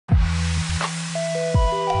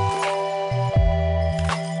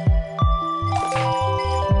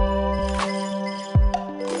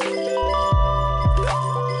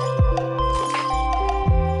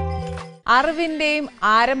അറിവിന്റെയും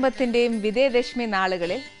ആരംഭത്തിന്റെയും വിജയദശമി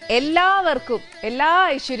നാളുകളിൽ എല്ലാവർക്കും എല്ലാ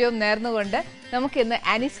ഐശ്വര്യവും നേർന്നുകൊണ്ട് നമുക്ക് ഇന്ന്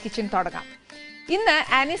ആനീസ് കിച്ചൺ തുടങ്ങാം. ഇന്ന്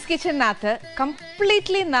ആനീസ് കിച്ചണിനകത്ത്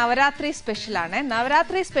കംപ്ലീറ്റ്ലി നവരാത്രി സ്പെഷ്യലാണ്.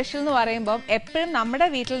 നവരാത്രി സ്പെഷ്യൽ എന്ന് പറയുമ്പോൾ എപ്പോഴും നമ്മുടെ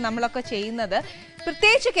വീട്ടിൽ നമ്മളൊക്കെ ചെയ്യുന്നത്,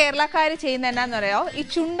 പ്രത്യേകിച്ച് കേരളക്കാർ ചെയ്യുന്ന എന്നാന്ന് പറയാമോ, ഈ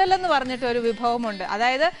ചുണ്ടലെന്ന് പറഞ്ഞിട്ട് ഒരു വിഭവമുണ്ട്.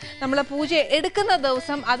 അതായത് നമ്മൾ പൂജ എടുക്കുന്ന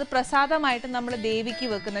ദിവസം അത് പ്രസാദമായിട്ട് നമ്മൾ ദേവിക്ക്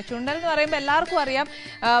വെക്കുന്ന ചുണ്ടൽ എന്ന് പറയുമ്പോൾ എല്ലാവർക്കും അറിയാം,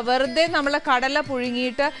 വെറുതെ നമ്മൾ കടല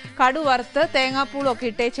പുഴുങ്ങിയിട്ട് കടു വറുത്ത് തേങ്ങാപ്പൂളൊക്കെ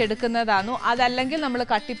ഇട്ടേച്ചെടുക്കുന്നതാണ്. അതല്ലെങ്കിൽ നമ്മൾ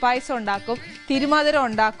കട്ടിപ്പായസം ഉണ്ടാക്കും, തിരുമധുരം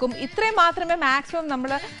ഉണ്ടാക്കും. ഇത്രയും മാത്രമേ മാക്സിമം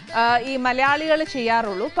നമ്മൾ ഈ മലയാളികൾ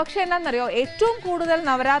ചെയ്യാറുള്ളൂ. പക്ഷെ എന്നാന്നറിയോ, ഏറ്റവും കൂടുതൽ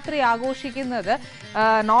നവരാത്രി ആഘോഷിക്കുന്നത്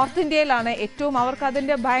നോർത്ത് ഇന്ത്യയിലാണ്. ഏറ്റവും അവർക്ക്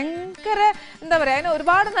അതിൻ്റെ ഭയങ്കര എന്താ പറയുക, അതിന്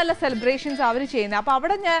ഒരുപാട് നല്ല സെലിബ്രേഷൻസ് അവർ ചെയ്യുന്നത്. അപ്പോൾ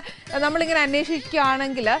അവിടെ നമ്മളിങ്ങനെ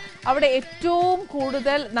അന്വേഷിക്കുകയാണെങ്കിൽ അവിടെ ഏറ്റവും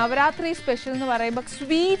കൂടുതൽ നവരാത്രി സ്പെഷ്യൽ എന്ന് പറയുമ്പോൾ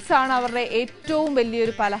സ്വീറ്റ്സ് ആണ് അവരുടെ ഏറ്റവും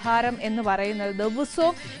വലിയൊരു പലഹാരം എന്ന് പറയുന്നത്.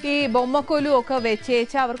 ദിവസവും ഈ ബൊമ്മക്കൊലും ഒക്കെ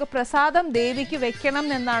വെച്ചേച്ച് അവർക്ക് പ്രസാദം ദേവിക്ക് വെക്കണം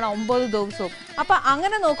എന്നാണ് 9 ദിവസവും. അപ്പം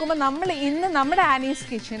അങ്ങനെ നോക്കുമ്പോൾ നമ്മൾ ഇന്ന് നമ്മുടെ ആനീസ്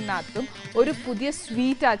കിച്ചണിനകത്തും ഒരു പുതിയ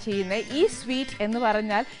സ്വീറ്റാണ് ചെയ്യുന്നത്. ഈ സ്വീറ്റ് എന്ന്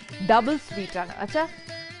പറഞ്ഞാൽ ഡബിൾ സ്വീറ്റാണ്. അച്ഛാ,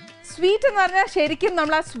 സ്വീറ്റ് എന്ന് പറഞ്ഞാൽ ശരിക്കും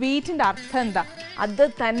നമ്മൾ ആ സ്വീറ്റിൻ്റെ അർത്ഥം എന്താ, അത്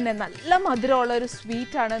തന്നെ നല്ല മധുരമുള്ള ഒരു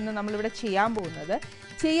സ്വീറ്റാണ് ഇന്ന് നമ്മളിവിടെ ചെയ്യാൻ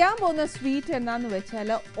പോകുന്ന സ്വീറ്റ് എന്നാന്ന് വെച്ചാൽ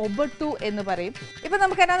ഒബട്ടു എന്ന് പറയും. ഇപ്പം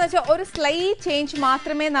നമുക്ക് എന്നാന്ന് വെച്ചാൽ ഒരു സ്ലൈറ്റ് ചേഞ്ച്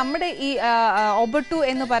മാത്രമേ നമ്മുടെ ഈ ഒബട്ടു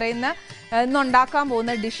എന്ന് പറയുന്ന ഇന്നുണ്ടാക്കാൻ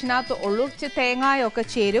പോകുന്ന ഡിഷിനകത്ത് ഉള്ളൂ. തേങ്ങയൊക്കെ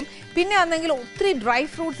ചേരും, പിന്നെ ആണെങ്കിൽ ഒത്തിരി ഡ്രൈ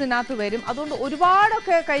ഫ്രൂട്ട്സ് ഇതിനകത്ത് വരും. അതുകൊണ്ട്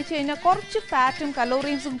ഒരുപാടൊക്കെ കഴിച്ചു കഴിഞ്ഞാൽ കുറച്ച് ഫാറ്റും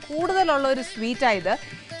കലോറീസും കൂടുതലുള്ള ഒരു സ്വീറ്റായത്.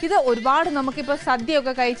 ഇത് ഒരുപാട് നമുക്കിപ്പോൾ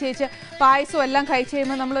സദ്യയൊക്കെ കഴിച്ച് വെച്ച് പായസവും എല്ലാം കഴിച്ച്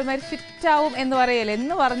കഴിയുമ്പോൾ നമ്മളൊരുമാതിരി ഫിറ്റാവും എന്ന് പറയല്ലേ.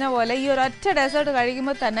 എന്ന് പറഞ്ഞ പോലെ ഈ ഒരൊറ്റ ഡെസേർട്ട്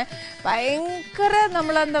കഴിക്കുമ്പോൾ തന്നെ ഭയങ്കര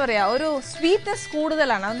നമ്മളെന്താ പറയുക, ഒരു സ്വീറ്റ്നെസ്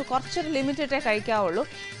കൂടുതലാണ്. അതുകൊണ്ട് കുറച്ചൊരു ലിമിറ്റഡേ കഴിക്കാവുള്ളൂ.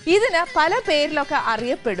 ഇതിന് പല പേരിലൊക്കെ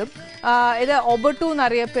അറിയപ്പെടും. ഇത് ഒബട്ടു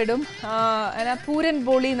എന്നറിയപ്പെടും, പൂരൻ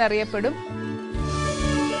പോളി എന്നറിയപ്പെടും.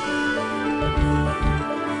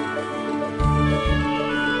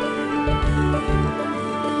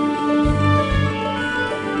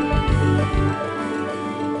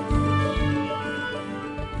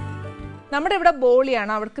 നമ്മുടെ ഇവിടെ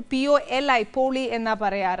ബോളിയാണ്, അവർക്ക് POLI പോളി എന്നാ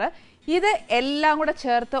പറയാറ്. ഇത് എല്ലാം കൂടെ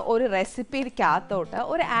ചേർത്ത് ഒരു റെസിപ്പിക്കകത്തോട്ട്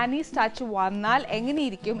ഒരു ആനീസ് ടച്ച് വന്നാൽ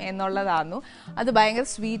എങ്ങനെയിരിക്കും എന്നുള്ളതായിരുന്നു. അത് ഭയങ്കര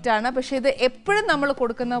സ്വീറ്റാണ്. പക്ഷെ ഇത് എപ്പോഴും നമ്മൾ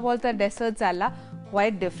കൊടുക്കുന്ന പോലത്തെ ഡെസേർട്ട്സ് അല്ല,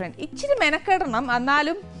 ക്വൈറ്റ് ഡിഫറെൻറ്റ്. ഇച്ചിരി മെനക്കെടണം,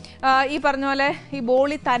 എന്നാലും ഈ പറഞ്ഞ പോലെ ഈ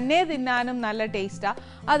ബോളി തന്നെ തിന്നാനും നല്ല ടേസ്റ്റാണ്.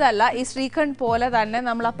 അതല്ല, ഈ ശ്രീഖണ്ഡ് പോലെ തന്നെ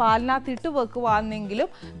നമ്മൾ ആ പാലിനകത്ത് ഇട്ട് വെക്കുവാണെങ്കിലും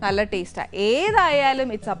നല്ല ടേസ്റ്റാണ്. ഏതായാലും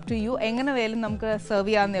ഇറ്റ്സ് അപ് ടു യു, എങ്ങനെ വേലും നമുക്ക് സെർവ്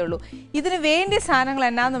ചെയ്യാവുന്നേ ഉള്ളൂ. ഇതിന് വേണ്ടിയ സാധനങ്ങൾ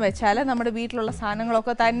എന്നാന്ന് വെച്ചാൽ നമ്മുടെ വീട്ടിലുള്ള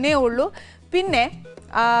സാധനങ്ങളൊക്കെ തന്നെ ഉള്ളൂ. പിന്നെ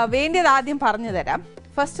വേണ്ടിയത് ആദ്യം പറഞ്ഞു തരാം.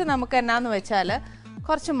 ഫസ്റ്റ് നമുക്ക് എന്നാന്ന് വെച്ചാൽ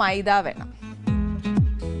കുറച്ച് മൈദ വേണം,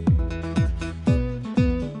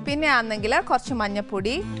 പിന്നെ ആണെങ്കിൽ കുറച്ച്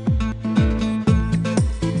മഞ്ഞൾപ്പൊടി,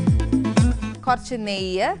 കുറച്ച്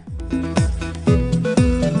നെയ്യ്,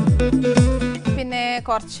 പിന്നെ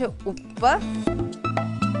കുറച്ച് ഉപ്പ്.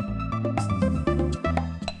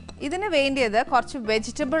 ഇതിന് വേണ്ടിയത് കുറച്ച്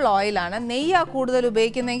വെജിറ്റബിൾ ഓയിലാണ്. നെയ്യാ കൂടുതൽ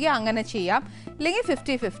ഉപയോഗിക്കുന്നെങ്കിൽ അങ്ങനെ ചെയ്യാം, ഇല്ലെങ്കിൽ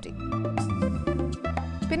 50-50.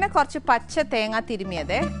 പിന്നെ കുറച്ച് പച്ച തേങ്ങ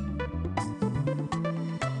തിരുമിയത്,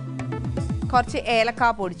 കുറച്ച്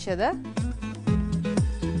ഏലക്ക പൊടിച്ചത്.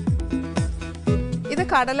 ഇത്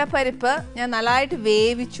കടലപ്പരിപ്പ് ഞാൻ നല്ലതായിട്ട്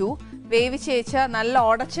വേവിച്ച് നല്ല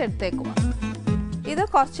ഉടച്ചെടുത്തേക്കുക. ഇത്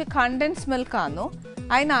കുറച്ച് കണ്ടൻസ് മിൽക്കാന്നു.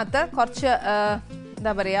 അതിനകത്ത് കുറച്ച്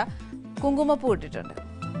എന്താ പറയുക, കുങ്കുമപ്പൂ ഇട്ടിട്ടുണ്ട്.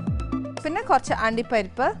 പിന്നെ കുറച്ച്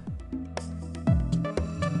അണ്ടിപ്പരിപ്പ്,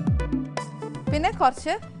 പിന്നെ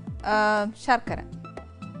കുറച്ച് ശർക്കര.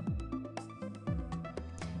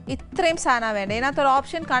 ഇത്രയും സാധനം വേണ്ട. ഇതിനകത്തൊരു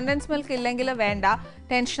ഓപ്ഷൻ കണ്ടൻസ് മിൽക്ക് ഇല്ലെങ്കിൽ വേണ്ട,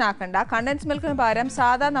 ടെൻഷൻ ആക്കണ്ട. കണ്ടൻസ് മിൽക്കിന് പകരം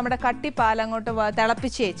സാധാ നമ്മുടെ കട്ടിപ്പാൽ അങ്ങോട്ട്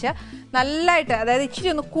തിളപ്പിച്ച് വെച്ച് നല്ലതായിട്ട്, അതായത് ഇച്ചിരി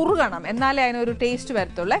ഒന്ന് കുറുകണം, എന്നാലേ അതിനൊരു ടേസ്റ്റ്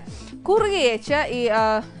വരത്തുള്ളൂ. കുറുകി വെച്ച് ഈ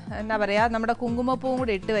എന്താ പറയുക, നമ്മുടെ കുങ്കുമപ്പൂവും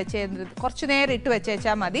കൂടി ഇട്ട് വെച്ച് കുറച്ച് നേരം ഇട്ട്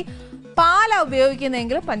വെച്ചാൽ മതി. പാല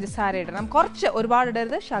ഉപയോഗിക്കുന്നെങ്കിൽ പഞ്ചസാര ഇടണം, കുറച്ച്, ഒരുപാട്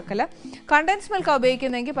ഇടരുത്, ശകലം. കണ്ടൻസ് മിൽക്ക്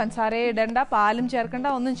ഉപയോഗിക്കുന്നെങ്കിൽ പഞ്ചസാര ഇടണ്ട, പാലും ചേർക്കണ്ട,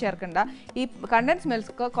 ഒന്നും ചേർക്കണ്ട. ഈ കണ്ടൻസ്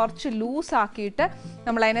മിൽക്ക് കുറച്ച് ലൂസാക്കിയിട്ട്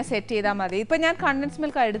നമ്മളതിനെ സെറ്റ് ചെയ്താൽ മതി. ഇപ്പം ഞാൻ കണ്ടൻസ്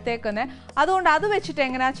മിൽക്ക് എടുത്തേക്കുന്നത്, അതുകൊണ്ട് അത് വെച്ചിട്ട്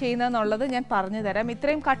എങ്ങനെയാണ് ചെയ്യുന്നതെന്നുള്ളത് ഞാൻ പറഞ്ഞു തരാം.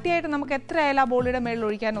 ഇത്രയും കട്ടിയായിട്ട് നമുക്ക് എത്രയായാലും ആ ബോളിയുടെ മേളിൽ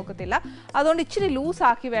ഒഴിക്കാൻ ഒക്കത്തില്ല. അതുകൊണ്ട് ഇച്ചിരി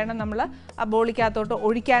ലൂസാക്കി വേണം നമ്മൾ ആ ബോളിക്കകത്തോട്ട്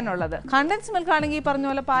ഒഴിക്കാനുള്ളത്. കണ്ടൻസ് മിൽക്ക് ആണെങ്കിൽ ഈ പറഞ്ഞ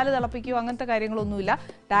പോലെ പാല് തിളപ്പിക്കുകയോ അങ്ങനത്തെ കാര്യങ്ങളൊന്നുമില്ല,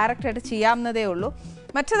 ഡയറക്റ്റായിട്ട് ചെയ്യാവുന്നതേ ഉള്ളൂ.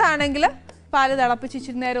 മറ്റേതാണെങ്കിൽ പാല് തിളപ്പിച്ച്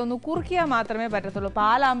ഇച്ചിരി നേരം ഒന്ന് കുറുക്കിയാൽ മാത്രമേ പറ്റത്തുള്ളൂ.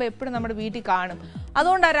 പാലാകുമ്പോൾ എപ്പോഴും നമ്മുടെ വീട്ടിൽ കാണും.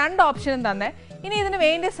 അതുകൊണ്ട് ആ 2 ഓപ്ഷനും തന്നെ. ഇനി ഇതിന്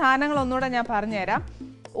വേണ്ടിയ സാധനങ്ങൾ ഒന്നുകൂടെ ഞാൻ പറഞ്ഞുതരാം.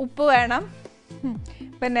 ഉപ്പ് വേണം,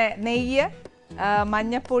 പിന്നെ നെയ്യ്,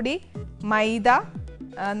 മഞ്ഞപ്പൊടി, മൈദ,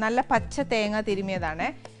 നല്ല പച്ച തേങ്ങ തിരുമിയതാണ്,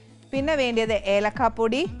 പിന്നെ വേണ്ടിയത്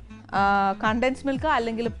ഏലക്കാപ്പൊടി, കണ്ടൻസ് മിൽക്ക്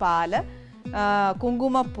അല്ലെങ്കിൽ പാല്,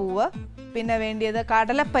 കുങ്കുമപ്പൂവ്, പിന്നെ വേണ്ടിയത്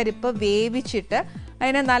കടലപ്പരിപ്പ് വേവിച്ചിട്ട്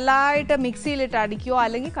അതിനെ നല്ലതായിട്ട് മിക്സിയിലിട്ട് അടിക്കുകയോ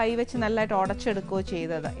അല്ലെങ്കിൽ കൈവച്ച് നല്ലതായിട്ട് ഉടച്ചെടുക്കുകയോ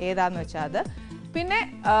ചെയ്തത് ഏതാന്ന് വെച്ചാൽ അത്. പിന്നെ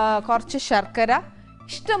കുറച്ച് ശർക്കര,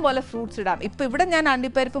 ഇഷ്ടംപോലെ ഫ്രൂട്ട്സ് ഇടാം. ഇപ്പം ഇവിടെ ഞാൻ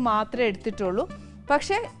അണ്ടിപ്പരിപ്പ് മാത്രമേ എടുത്തിട്ടുള്ളൂ.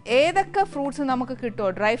 പക്ഷേ ഏതൊക്കെ ഫ്രൂട്ട്സ് നമുക്ക് കിട്ടുമോ,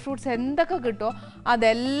 ഡ്രൈ ഫ്രൂട്ട്സ് എന്തൊക്കെ കിട്ടുമോ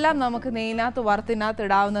അതെല്ലാം നമുക്ക് നെയ്യിനകത്ത് വറുത്തിനകത്ത്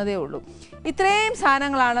ഇടാവുന്നതേ ഉള്ളൂ. ഇത്രയും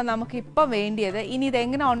സാധനങ്ങളാണ് നമുക്ക് ഇപ്പം വേണ്ടിയത്. ഇനി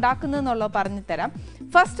ഇതെങ്ങനെ ഉണ്ടാക്കുന്നതെന്നുള്ളത് പറഞ്ഞു തരാം.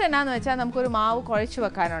 ഫസ്റ്റ് എന്നാന്ന് വെച്ചാൽ നമുക്കൊരു മാവ് കുഴച്ച്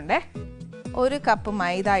വെക്കാനുണ്ട്. 1 കപ്പ്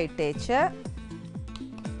മൈദ ഇട്ടേച്ച്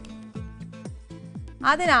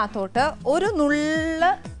അതിനകത്തോട്ട് ഒരു നുള്ള്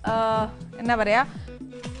എന്നാ പറയുക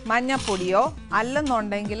മഞ്ഞപ്പൊടിയോ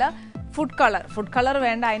അല്ലെന്നുണ്ടെങ്കിൽ ഫുഡ് കളർ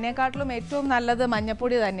വേണ്ട, അതിനെക്കാട്ടിലും ഏറ്റവും നല്ലത്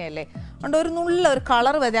മഞ്ഞപ്പൊടി തന്നെയല്ലേ. അതുകൊണ്ട് ഒരു നുള്ള ഒരു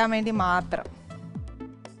കളർ വരാൻ വേണ്ടി മാത്രം.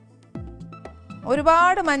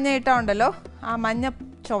 ഒരുപാട് മഞ്ഞ ഇട്ടുണ്ടല്ലോ ആ മഞ്ഞ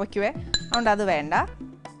ചുവയ്ക്കുവേ, അതുകൊണ്ട് അത് വേണ്ട.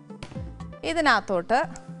 ഇതിനകത്തോട്ട്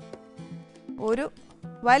ഒരു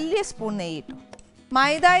വലിയ സ്പൂൺ നെയ്യ് ഇട്ടു.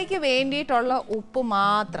 മൈദയ്ക്ക് വേണ്ടിയിട്ടുള്ള ഉപ്പ്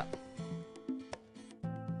മാത്രം.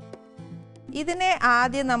 ഇതിനെ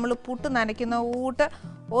ആദ്യം നമ്മൾ പുട്ട് നനയ്ക്കുന്ന കൂട്ട്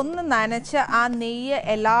ഒന്ന് നനച്ച് ആ നെയ്യ്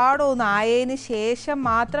എല്ലായിടും ഒന്ന് ആയതിന് ശേഷം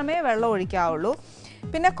മാത്രമേ വെള്ളം ഒഴിക്കാവുള്ളൂ.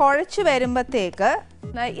 പിന്നെ കുഴച്ച് വരുമ്പോഴത്തേക്ക്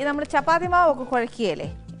നമ്മൾ ചപ്പാത്തി മാവൊക്കെ കുഴക്കുകയല്ലേ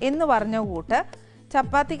എന്ന് പറഞ്ഞ കൂട്ട്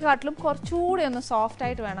ചപ്പാത്തിക്കാട്ടിലും കുറച്ചുകൂടി ഒന്ന്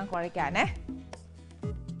സോഫ്റ്റായിട്ട് വേണം കുഴയ്ക്കാനേ.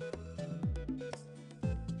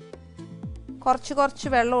 കുറച്ച്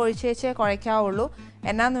വെള്ളം ഒഴിച്ചേച്ചേ കുഴയ്ക്കാവുള്ളൂ.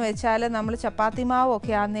 എന്നാന്ന് വെച്ചാൽ നമ്മൾ ചപ്പാത്തി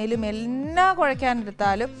മാവൊക്കെ ആണെങ്കിലും എന്നാ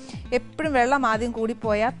കുഴയ്ക്കാനെടുത്താലും എപ്പോഴും വെള്ളം ആദ്യം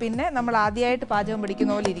കൂടിപ്പോയാൽ പിന്നെ നമ്മൾ ആദ്യമായിട്ട് പാചകം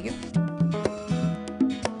പിടിക്കുന്ന പോലെ ഇരിക്കും.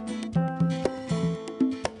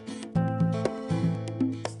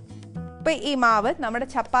 ഇപ്പം ഈ മാവ് നമ്മുടെ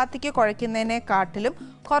ചപ്പാത്തിക്ക് കുഴയ്ക്കുന്നതിനെക്കാട്ടിലും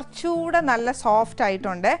കുറച്ചുകൂടെ നല്ല സോഫ്റ്റ്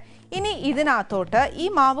ആയിട്ടുണ്ട്. ഇനി ഇതിനകത്തോട്ട് ഈ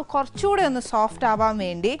മാവ് കുറച്ചുകൂടെ ഒന്ന് സോഫ്റ്റ് ആവാൻ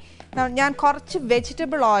വേണ്ടി ഞാൻ കുറച്ച്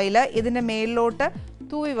വെജിറ്റബിൾ ഓയിൽ ഇതിൻ്റെ മേലിലോട്ട്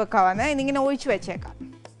തൂവി വെക്കാമെന്ന് ഇതിങ്ങനെ ഒഴിച്ച് വെച്ചേക്കാം.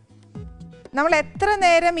 നമ്മൾ എത്ര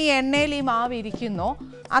നേരം ഈ എണ്ണയിൽ ഈ മാവ് ഇരിക്കുന്നോ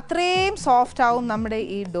അത്രയും സോഫ്റ്റ് ആവും നമ്മുടെ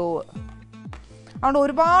ഈ ഡോ. അതുകൊണ്ട്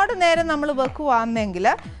ഒരുപാട് നേരം നമ്മൾ വെക്കുവാണെങ്കിൽ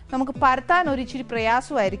നമുക്ക് പരത്താൻ ഒരിച്ചിരി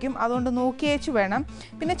പ്രയാസമായിരിക്കും. അതുകൊണ്ട് നോക്കിയേച്ച് വേണം.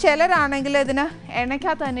 പിന്നെ ചിലരാണെങ്കിൽ ഇതിന്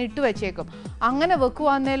എണ്ണയ്ക്കകത്ത് തന്നെ ഇട്ട് വെച്ചേക്കും. അങ്ങനെ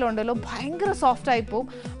വെക്കുവാന്നേലുണ്ടല്ലോ ഭയങ്കര സോഫ്റ്റായി പോവും.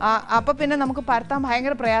 അപ്പോൾ പിന്നെ നമുക്ക് പരത്താൻ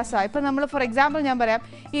ഭയങ്കര പ്രയാസമാണ്. ഇപ്പം നമ്മൾ ഫോർ എക്സാമ്പിൾ ഞാൻ പറയാം,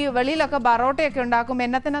 ഈ വെളിയിലൊക്കെ ബറോട്ടയൊക്കെ ഉണ്ടാക്കുമ്പോൾ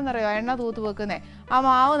എന്നത്തിനെന്നറിയോ എണ്ണ തൂത്ത് വെക്കുന്നത് ആ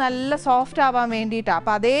മാവ് നല്ല സോഫ്റ്റ് ആവാൻ വേണ്ടിയിട്ടാണ്.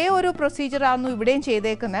 അപ്പോൾ അതേ ഒരു പ്രൊസീജിയറായിരുന്നു ഇവിടെയും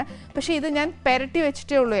ചെയ്തേക്കുന്നത്. പക്ഷേ ഇത് ഞാൻ പെരട്ടി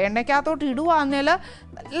വെച്ചിട്ടേ ഉള്ളൂ. എണ്ണയ്ക്കകത്തോട്ട് ഇടുവാന്നേൽ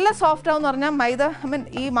നല്ല സോഫ്റ്റ് ആവും എന്ന് പറഞ്ഞാൽ മൈദ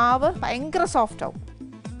ഈ മാവ് ഭയങ്കര സോഫ്റ്റ് ആവും.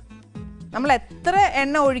 നമ്മൾ എത്ര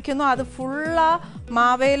എണ്ണ ഒഴിക്കുന്നോ അത് ഫുള്ളാ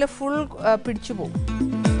മാവയിൽ ഫുൾ പിടിച്ചു പോകും.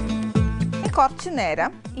 കുറച്ച്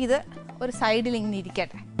നേരം ഇത് ഒരു സൈഡിൽ ഇങ്ങനെ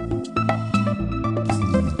ഇരിക്കട്ടെ.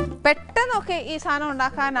 പെട്ടെന്നൊക്കെ ഈ സാധനം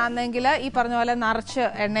ഉണ്ടാക്കാനാണെങ്കിൽ ഈ പറഞ്ഞ പോലെ നിറച്ച്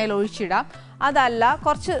എണ്ണയിൽ ഒഴിച്ചിടാം. അതല്ല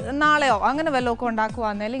കുറച്ച് നാളെയോ അങ്ങനെ വല്ലതൊക്കെ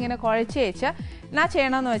ഉണ്ടാക്കുവാന്നേലും ഇങ്ങനെ കുഴച്ച് വെച്ച് എന്നാ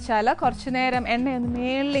ചെയ്യണമെന്ന് വെച്ചാൽ കുറച്ച് നേരം എണ്ണയൊന്ന്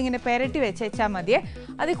മേളിൽ ഇങ്ങനെ പെരട്ടി വെച്ചാൽ മതിയെ,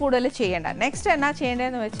 അതിൽ കൂടുതൽ ചെയ്യേണ്ട. നെക്സ്റ്റ് എന്നാ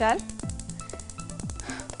ചെയ്യേണ്ടതെന്ന് വെച്ചാൽ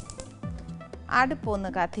അടുപ്പൊന്ന്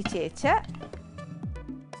കത്തിച്ച് വെച്ച്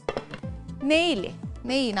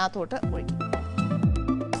നെയ്യിനകത്തോട്ട് ഒഴിക്കും.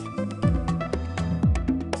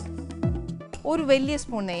 ഒരു വലിയ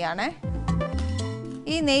സ്പൂൺ നെയ്യാണേ.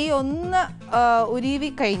 ഈ നെയ്യ് ഒന്ന് ഉരുവി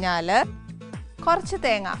കഴിഞ്ഞാൽ കുറച്ച്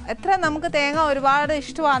തേങ്ങ, എത്ര നമുക്ക് തേങ്ങ ഒരുപാട്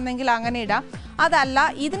ഇഷ്ടമാണെങ്കിൽ അങ്ങനെ ഇടാം. അതല്ല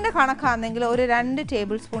ഇതിൻ്റെ കണക്കാണെങ്കിൽ ഒരു 2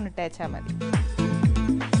 ടേബിൾ സ്പൂൺ ഇട്ടേച്ചാൽ മതി.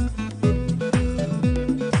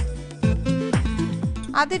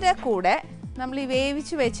 അതിൻ്റെ കൂടെ നമ്മൾ ഈ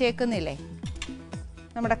വേവിച്ച് വെച്ചേക്കുന്നില്ലേ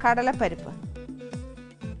നമ്മുടെ കടലപ്പരിപ്പ്,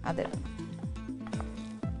 അതിടണം.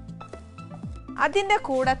 അതിൻ്റെ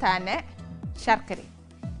കൂടെ തന്നെ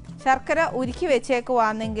ശർക്കര ഉരുക്കി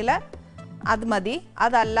വെച്ചേക്കുവാണെങ്കിൽ അത് മതി.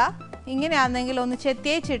 അതല്ല ഇങ്ങനെയാണെങ്കിൽ ഒന്ന്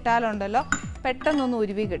ചെത്തിയേച്ചിട്ടാലുണ്ടല്ലോ പെട്ടെന്നൊന്ന്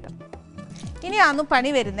ഉരുവി കിട്ടും. ഇനിയാന്ന് പണി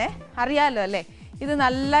വരുന്നേ, അറിയാമല്ലോ അല്ലേ. ഇത്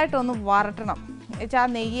നല്ലതായിട്ടൊന്ന് വരട്ടണം. എന്നുവെച്ചാൽ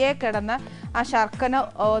ആ നെയ്യേ കിടന്ന് ആ ശർക്കര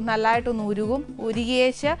നല്ലതായിട്ടൊന്ന്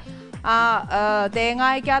ഉരുകിയേച്ച് ആ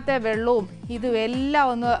തേങ്ങായ്ക്കകത്തെ വെള്ളവും ഇതും എല്ലാം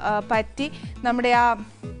ഒന്ന് പറ്റി നമ്മുടെ ആ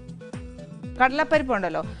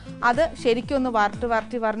കടലപ്പരിപ്പുണ്ടല്ലോ അത് ശരിക്കും ഒന്ന്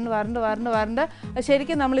വരണ്ട്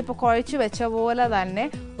ശരിക്കും നമ്മളിപ്പോൾ കുഴച്ച് വെച്ച പോലെ തന്നെ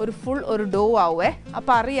ഒരു ഡോ ആവുമേ.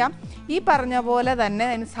 അപ്പോൾ അറിയാം ഈ പറഞ്ഞ പോലെ തന്നെ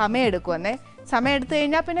അതിന് സമയം എടുക്കുമെന്നേ. സമയം എടുത്തു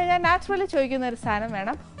കഴിഞ്ഞാൽ പിന്നെ ഞാൻ നാച്ചുറലി ചോദിക്കുന്ന ഒരു സാധനം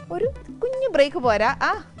വേണം. ഒരു കുഞ്ഞു ബ്രേക്ക് പോരാ.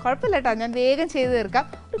 കുഴപ്പമില്ല കേട്ടോ, ഞാൻ വേഗം ചെയ്ത് തീർക്കാം.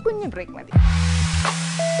 ഒരു കുഞ്ഞു ബ്രേക്ക് മതി.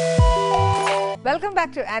 Welcome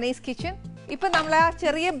back to Annie's kitchen. ഇപ്പം നമ്മൾ ആ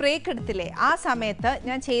ചെറിയ ബ്രേക്ക് എടുത്തില്ലേ, ആ സമയത്ത്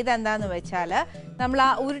ഞാൻ ചെയ്ത എന്താന്ന് വെച്ചാൽ നമ്മൾ ആ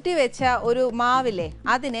ഉരുട്ടി വെച്ച ഒരു മാവില്ലേ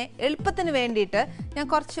അതിനെ എളുപ്പത്തിന് വേണ്ടിയിട്ട് ഞാൻ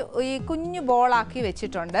കുറച്ച് ഈ കുഞ്ഞു ബോളാക്കി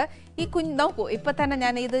വെച്ചിട്ടുണ്ട്. ഈ നോക്കൂ, ഇപ്പം തന്നെ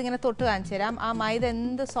ഞാൻ ഇത് ഇങ്ങനെ തൊട്ട് കാണിച്ചു തരാം. ആ മൈദ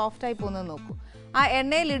എന്ത് സോഫ്റ്റായി പോകുന്നത് നോക്കൂ. ആ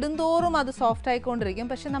എണ്ണയിൽ ഇടുന്തോറും അത് സോഫ്റ്റ് ആയിക്കൊണ്ടിരിക്കും.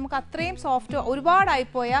 പക്ഷെ നമുക്ക് അത്രയും സോഫ്റ്റ്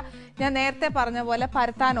ഒരുപാടായിപ്പോയാൽ ഞാൻ നേരത്തെ പറഞ്ഞ പോലെ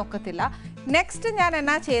പരത്താനൊക്കത്തില്ല. നെക്സ്റ്റ് ഞാൻ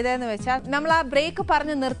എന്നാ ചെയ്തതെന്ന് വെച്ചാൽ, നമ്മൾ ആ ബ്രേക്ക്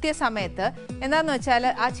പറഞ്ഞ് നിർത്തിയ സമയത്ത് എന്താന്ന് വെച്ചാൽ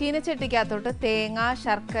ആ ചീനച്ചട്ടിക്കകത്തോട്ട് തേങ്ങ,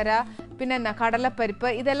 ശർക്കര, പിന്നെ എന്നാ കടലപ്പരിപ്പ്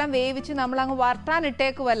ഇതെല്ലാം വേവിച്ച് നമ്മൾ അങ്ങ്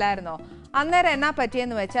വറുത്താനിട്ടേക്കുമല്ലായിരുന്നോ. അന്നേരം എന്നാ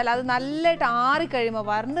പറ്റിയെന്ന് വെച്ചാൽ അത് നല്ലതായിട്ട് ആറിക്കഴിയുമ്പോൾ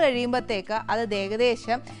വറന്നു കഴിയുമ്പോഴത്തേക്ക് അത്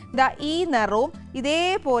ഏകദേശം ഈ നിറവും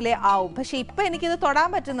ഇതേപോലെ ആവും. പക്ഷെ ഇപ്പം എനിക്കിത് തൊടാൻ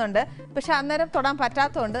പറ്റുന്നുണ്ട്, പക്ഷെ അന്നേരം തൊടാൻ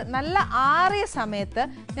പറ്റാത്തതുകൊണ്ട് നല്ല ആറിയ സമയത്ത്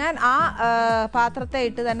ഞാൻ ആ പാത്രത്തെ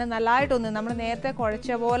ഇട്ട് തന്നെ നല്ലതായിട്ടൊന്ന് നമ്മൾ നേരത്തെ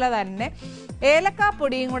കുഴച്ച പോലെ തന്നെ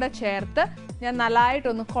ഏലക്കാപ്പൊടിയും കൂടെ ചേർത്ത് ഞാൻ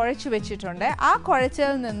നല്ലതായിട്ടൊന്ന് കുഴച്ച് വെച്ചിട്ടുണ്ട്. ആ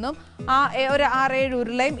കുഴച്ചതിൽ നിന്നും ഒരു 6-7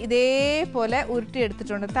 ഉരുളയും ഇതേപോലെ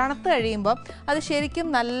ഉരുട്ടിയെടുത്തിട്ടുണ്ട്. തണുത്ത് കഴിയുമ്പോൾ അത് ശരിക്കും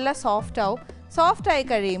നല്ല സോഫ്റ്റ് ആവും. സോഫ്റ്റായി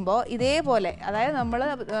കഴിയുമ്പോൾ ഇതേപോലെ, അതായത് നമ്മൾ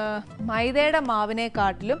മൈദയുടെ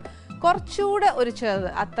മാവിനെക്കാട്ടിലും കുറച്ചുകൂടെ ഒരു ചെറുത്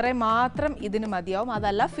അത്രയും മാത്രം ഇതിന് മതിയാവും.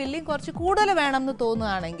 അതല്ല ഫില്ലിങ് കുറച്ച് കൂടുതൽ വേണമെന്ന്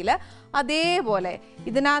തോന്നുകയാണെങ്കിൽ അതേപോലെ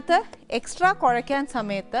ഇതിനകത്ത് എക്സ്ട്രാ കുഴയ്ക്കാൻ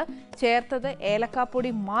സമയത്ത് ചേർത്തത്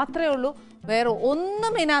ഏലക്കാപ്പൊടി മാത്രമേ ഉള്ളൂ, വേറെ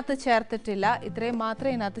ഒന്നും ഇതിനകത്ത് ചേർത്തിട്ടില്ല. ഇത്രയും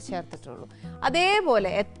മാത്രമേ ഇതിനകത്ത് ചേർത്തിട്ടുള്ളൂ. അതേപോലെ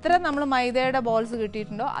എത്ര നമ്മൾ മൈദയുടെ ബോൾസ്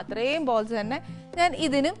കിട്ടിയിട്ടുണ്ടോ അത്രയും ബോൾസ് തന്നെ ഞാൻ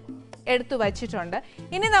ഇതിനും എടുത്തു വച്ചിട്ടുണ്ട്.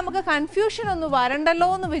 ഇനി നമുക്ക് കൺഫ്യൂഷൻ ഒന്നും വരണ്ടല്ലോ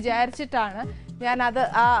എന്ന് വിചാരിച്ചിട്ടാണ് ഞാനത്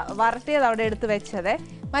ആ വരട്ടിയത് അവിടെ എടുത്ത് വെച്ചത്.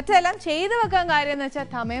 മറ്റെല്ലാം ചെയ്തു വെക്കാൻ കാര്യം എന്ന് വെച്ചാൽ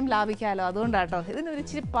സമയം ലാഭിക്കാമല്ലോ, അതുകൊണ്ടാട്ടോ. ഇതിനൊരു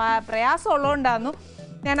ഇച്ചിരി പ്രയാസം ഉള്ളതുകൊണ്ടായിരുന്നു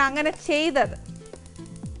ഞാൻ അങ്ങനെ ചെയ്തത്.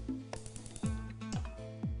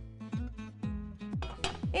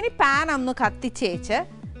 ഇനി പാൻ ഒന്ന് കത്തിച്ചേച്ച്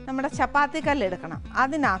നമ്മുടെ ചപ്പാത്തി കല്ലെടുക്കണം.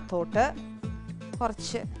 അതിനകത്തോട്ട്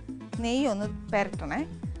കുറച്ച് നെയ്യൊന്ന് പുരട്ടണേ,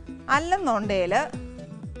 അല്ലെന്നുണ്ടെങ്കിൽ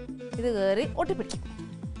ഇത് കയറി ഒട്ടിപ്പിടിക്കും.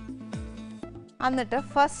 എന്നിട്ട്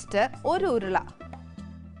ഫസ്റ്റ് ഒരു ഉരുള,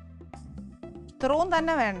 ഇത്രയും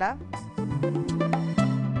തന്നെ വേണ്ട,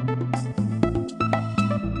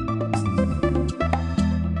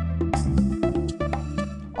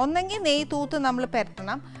 ഒന്നെങ്കിൽ നെയ്യ് തൂത്ത് നമ്മൾ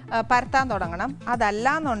പരത്താൻ തുടങ്ങണം. അതല്ല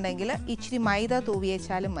എന്നുണ്ടെങ്കിൽ ഇച്ചിരി മൈദ തൂവി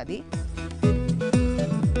വെച്ചാലും മതി.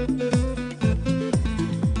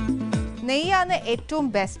 നെയ്യാണ് ഏറ്റവും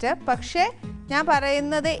ബെസ്റ്റ്. പക്ഷേ ഞാൻ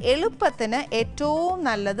പറയുന്നത് എളുപ്പത്തിന് ഏറ്റവും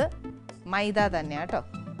നല്ലത് മൈദ തന്നെയാണ് കേട്ടോ.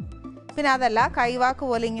 പിന്നെ അതല്ല കൈവാക്ക്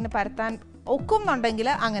പോലെ ഇങ്ങനെ പരത്താൻ ഒക്കുന്നുണ്ടെങ്കിൽ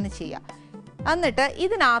അങ്ങനെ ചെയ്യാം. എന്നിട്ട്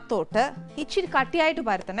ഇതിനകത്തോട്ട് ഇച്ചിരി കട്ടിയായിട്ട്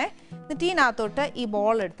പരത്തണേ. എന്നിട്ട് ഇതിനകത്തോട്ട് ഈ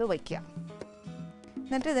ബോൾ എടുത്ത് വയ്ക്കുക.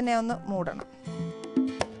 എന്നിട്ട് ഇതിനെ ഒന്ന് മൂടണം.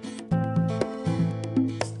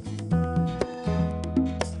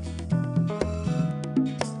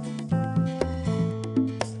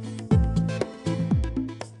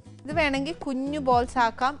 ഇത് വേണമെങ്കിൽ കുഞ്ഞു ബോൾസ്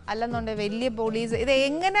ആക്കാം, അല്ലെന്നുണ്ടെങ്കിൽ വലിയ ബോളീസ്. ഇത്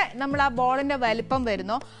എങ്ങനെ നമ്മൾ ആ ബോളിൻ്റെ വലിപ്പം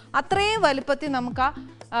വരുന്നോ അത്രയും വലിപ്പത്തിൽ നമുക്ക്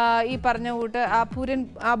ഈ പറഞ്ഞ കൂട്ട് ആ പൂരൻ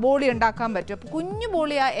ബോളി ഉണ്ടാക്കാൻ പറ്റും. അപ്പോൾ കുഞ്ഞു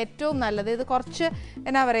ബോളിയാണ് ഏറ്റവും നല്ലത്. ഇത് കുറച്ച്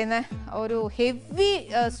എന്നാ പറയുന്നത് ഒരു ഹെവി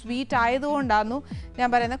സ്വീറ്റ് ആയതുകൊണ്ടാണ് ഞാൻ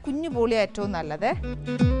പറയുന്നത് കുഞ്ഞു ബോളിയാണ് ഏറ്റവും നല്ലത്.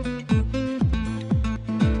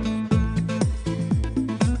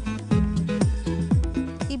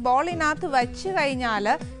 ഈ ബോളിനകത്ത് വച്ച് കഴിഞ്ഞാൽ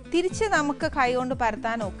തിരിച്ച് നമുക്ക് കൈ കൊണ്ട്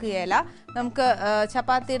പരത്താൻ ഒക്കുകയില്ല. നമുക്ക്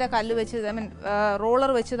ചപ്പാത്തിയുടെ കല്ല് വെച്ച്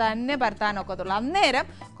റോളർ വെച്ച് തന്നെ പരത്താൻ ഒക്കത്തുള്ളൂ. അന്നേരം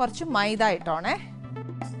കുറച്ച് മൈദ ഇട്ടോണേ.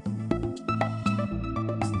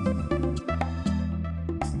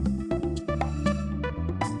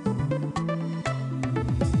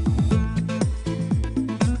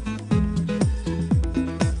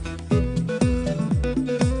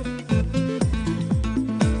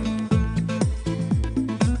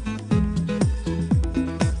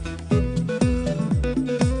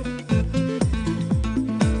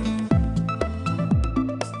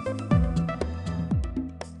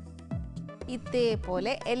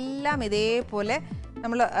 ഇതേപോലെ എല്ലാം ഇതേപോലെ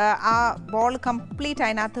നമ്മൾ ആ ബോൾ കംപ്ലീറ്റ്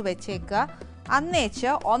അതിനകത്ത് വെച്ചേക്കുക.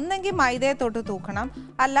 അന്നേച്ച് ഒന്നെങ്കിൽ മൈദയെ തൊട്ട് തൂക്കണം,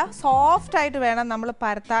 അല്ല സോഫ്റ്റായിട്ട് വേണം നമ്മൾ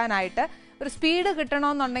പരത്താനായിട്ട്. ഒരു സ്പീഡ്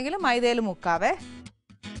കിട്ടണമെന്നുണ്ടെങ്കിൽ മൈദയിൽ മുക്കാവേ.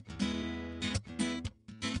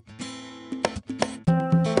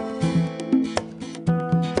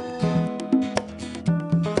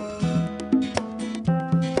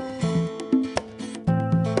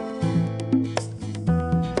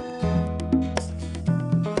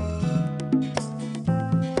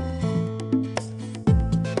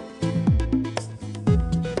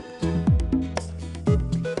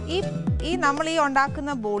 ഈ നമ്മൾ ഈ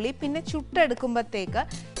ഉണ്ടാക്കുന്ന ബോളി പിന്നെ ചുട്ടെടുക്കുമ്പോഴത്തേക്ക്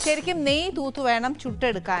ശരിക്കും നെയ്യ് തൂത്ത് വേണം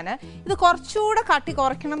ചുട്ടെടുക്കാൻ. ഇത് കുറച്ചുകൂടെ കട്ടി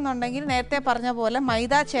കുറയ്ക്കണം എന്നുണ്ടെങ്കിൽ നേരത്തെ പറഞ്ഞ പോലെ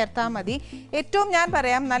മൈദ ചേർത്താൽ മതി. ഏറ്റവും ഞാൻ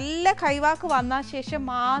പറയാം, നല്ല കൈവാക്ക് വന്ന ശേഷം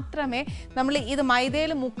മാത്രമേ നമ്മൾ ഇത്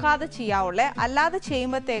മൈദയിൽ മുക്കാതെ ചെയ്യാവുള്ളൂ. അല്ലാതെ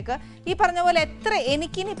ചെയ്യുമ്പോഴത്തേക്ക് ഈ പറഞ്ഞ പോലെ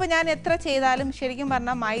എനിക്കിനിപ്പോൾ ഞാൻ എത്ര ചെയ്താലും ശരിക്കും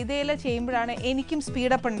പറഞ്ഞാൽ മൈദയിൽ ചെയ്യുമ്പോഴാണ് എനിക്കും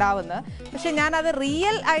സ്പീഡപ്പ് ഉണ്ടാവുന്നത്. പക്ഷെ ഞാനത്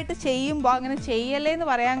റിയൽ ആയിട്ട് ചെയ്യുമ്പോൾ അങ്ങനെ ചെയ്യല്ലേ എന്ന്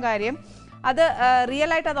പറയാൻ കാര്യം, അത്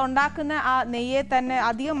റിയൽ ആയിട്ട് അത് ഉണ്ടാക്കുന്ന ആ നെയ്യെ തന്നെ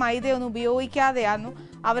അധികം മൈദയൊന്നും ഉപയോഗിക്കാതെയാണ്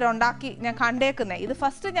അവരുണ്ടാക്കി ഞാൻ കണ്ടേക്കുന്നത്. ഇത്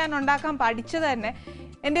ഫസ്റ്റ് ഞാൻ ഉണ്ടാക്കാൻ പഠിച്ചത് തന്നെ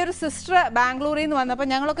എൻ്റെ ഒരു സിസ്റ്റർ ബാംഗ്ലൂരിൽ നിന്ന് വന്നപ്പോൾ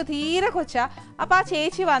ഞങ്ങളൊക്കെ തീരെ കൊച്ചാ. അപ്പോൾ ആ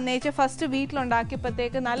ചേച്ചി വന്നേച്ച് ഫസ്റ്റ്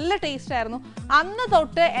വീട്ടിലുണ്ടാക്കിയപ്പോഴത്തേക്ക് നല്ല ടേസ്റ്റ് ആയിരുന്നു. അന്ന്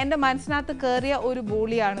തൊട്ട് എൻ്റെ മനസ്സിനകത്ത് കയറിയ ഒരു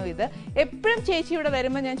ബോളിയാണോ ഇത്. എപ്പോഴും ചേച്ചി ഇവിടെ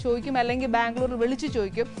വരുമ്പോൾ ഞാൻ ചോദിക്കും, അല്ലെങ്കിൽ ബാംഗ്ലൂരിൽ വിളിച്ച്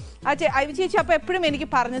ചോദിക്കും. ചേച്ചി അപ്പോൾ എപ്പോഴും എനിക്ക്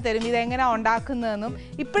പറഞ്ഞു തരും ഇതെങ്ങനെയാണ് ഉണ്ടാക്കുന്നതെന്നും.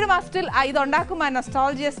 ഇപ്പോഴും ആ സ്റ്റിൽ ഇതുണ്ടാക്കുമ്പോൾ ആ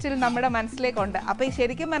നൊസ്റ്റാൾജിയ സ്റ്റിൽ നമ്മുടെ മനസ്സിലേക്കുണ്ട്. അപ്പോൾ ഈ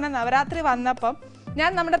ശരിക്കും പറഞ്ഞാൽ നവരാത്രി വന്നപ്പം ഞാൻ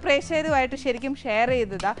നമ്മുടെ പ്രേക്ഷകരുമായിട്ട് ശരിക്കും ഷെയർ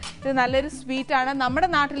ചെയ്തതാണ്. ഇത് നല്ലൊരു സ്വീറ്റാണ്. നമ്മുടെ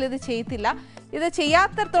നാട്ടിൽ ഇത് ചെയ്യത്തില്ല. ഇത്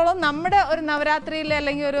ചെയ്യാത്തടത്തോളം നമ്മുടെ ഒരു നവരാത്രിയിൽ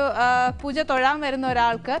അല്ലെങ്കിൽ ഒരു പൂജ തൊഴാൻ വരുന്ന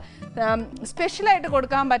ഒരാൾക്ക് സ്പെഷ്യലായിട്ട്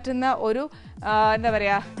കൊടുക്കാൻ പറ്റുന്ന ഒരു എന്താ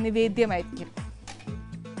പറയുക നിവേദ്യമായിരിക്കും.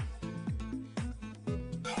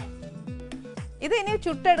 ഇത് ഇനി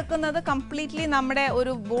ചുട്ടെടുക്കുന്നത് കംപ്ലീറ്റ്ലി നമ്മുടെ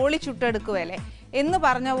ഒരു ബോളി ചുട്ടെടുക്കുകയല്ലേ എന്ന്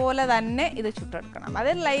പറഞ്ഞ പോലെ തന്നെ ഇത് ചുട്ടെടുക്കണം. അത്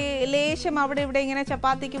ലേശം അവിടെ ഇവിടെ ഇങ്ങനെ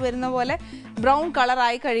ചപ്പാത്തിക്ക് വരുന്ന പോലെ ബ്രൗൺ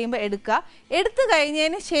കളറായി കഴിയുമ്പോൾ എടുക്കുക. എടുത്തു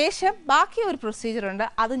കഴിഞ്ഞതിന് ശേഷം ബാക്കി ഒരു പ്രൊസീജിയർ ഉണ്ട്,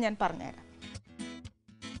 അത് ഞാൻ പറഞ്ഞുതരാം.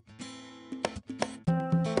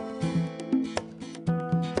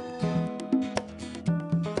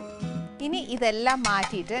 ഇനി ഇതെല്ലാം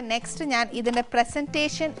മാറ്റിയിട്ട് നെക്സ്റ്റ് ഞാൻ ഇതിൻ്റെ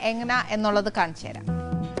പ്രസൻറ്റേഷൻ എങ്ങനെ എന്നുള്ളത് കാണിച്ചു തരാം.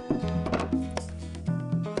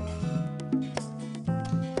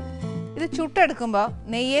 ഇത് ചുട്ടെടുക്കുമ്പോൾ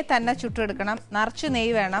നെയ്യെ തന്നെ ചുട്ടെടുക്കണം. നിറച്ച്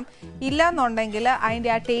നെയ്യ് വേണം. ഇല്ലാന്നുണ്ടെങ്കിൽ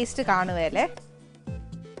അതിൻ്റെ ആ ടേസ്റ്റ് കാണുകയല്ലേ.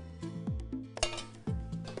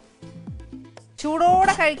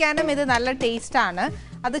 ചൂടോടെ കഴിക്കാനും ഇത് നല്ല ടേസ്റ്റാണ്.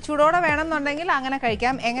 അത് ചൂടോടെ വേണമെന്നുണ്ടെങ്കിൽ അങ്ങനെ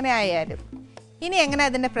കഴിക്കാം, എങ്ങനെ ആയാലും. ഇനി എങ്ങനെ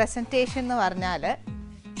ഇതിൻ്റെ പ്രസൻറ്റേഷൻ എന്ന് പറഞ്ഞാൽ,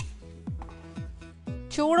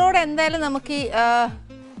 ചൂടോടെ എന്തായാലും നമുക്ക് ഈ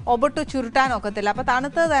ഒബട്ട് ചുരുട്ടാൻ ഒക്കത്തില്ല. അപ്പോൾ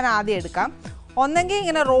തണുത്തത് തന്നെ ആദ്യം എടുക്കാം. ഒന്നെങ്കിൽ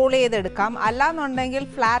ഇങ്ങനെ റോൾ ചെയ്തെടുക്കാം, അല്ലാന്നുണ്ടെങ്കിൽ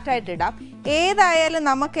ഫ്ലാറ്റ് ആയിട്ട് ഇടാം. ഏതായാലും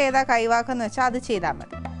നമുക്ക് ഏതാ കൈവാക്കെന്ന് വെച്ചാൽ അത് ചെയ്താൽ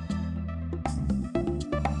മതി.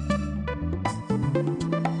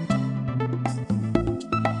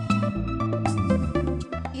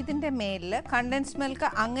 ഇതിൻ്റെ മേലിൽ കണ്ടൻസ് മിൽക്ക്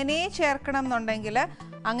അങ്ങനെ ചേർക്കണം എന്നുണ്ടെങ്കിൽ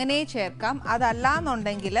അങ്ങനെ ചേർക്കാം.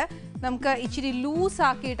 അതല്ലാന്നുണ്ടെങ്കിൽ നമുക്ക് ഇച്ചിരി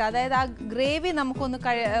ലൂസാക്കിയിട്ട്, അതായത് ആ ഗ്രേവി നമുക്കൊന്ന്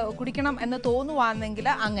കുടിക്കണം എന്ന് തോന്നുവാണെങ്കിൽ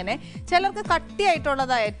അങ്ങനെ. ചിലർക്ക്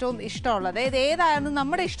കട്ടിയായിട്ടുള്ളതാണ് ഏറ്റവും ഇഷ്ടമുള്ളത്. ഇത് ഏതായാലും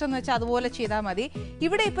നമ്മുടെ ഇഷ്ടം എന്ന് വെച്ചാൽ അതുപോലെ ചെയ്താൽ മതി.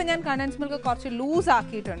 ഇവിടെ ഇപ്പം ഞാൻ കണ്ടൻസ് മിൽക്ക് കുറച്ച് ലൂസ്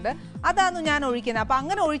ആക്കിയിട്ടുണ്ട്, അതാണ് ഞാൻ ഒഴിക്കുന്നത്. അപ്പം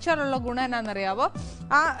അങ്ങനെ ഒഴിച്ചാലുള്ള ഗുണം എന്നാണെന്നറിയാവോ,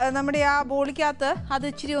 നമ്മുടെ ആ ബോളിക്കകത്ത് അത്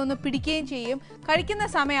ഇച്ചിരി ഒന്ന് പിടിക്കുകയും ചെയ്യും. കഴിക്കുന്ന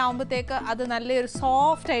സമയമാകുമ്പോഴത്തേക്ക് അത് നല്ലൊരു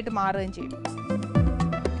സോഫ്റ്റ് ആയിട്ട് മാറുകയും ചെയ്യും.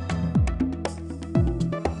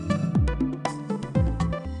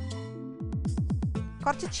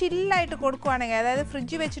 കുറച്ച് ചില്ലായിട്ട് കൊടുക്കുവാണെങ്കിൽ, അതായത്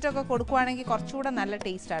ഫ്രിഡ്ജ് വെച്ചിട്ടൊക്കെ കൊടുക്കുവാണെങ്കിൽ കുറച്ചുകൂടെ നല്ല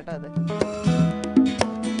ടേസ്റ്റ് ആട്ടോ അത്.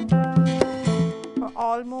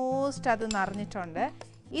 ഓൾമോസ്റ്റ് അത് നിറഞ്ഞിട്ടുണ്ട്.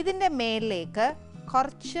 ഇതിൻ്റെ മേലിലേക്ക്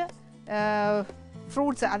കുറച്ച്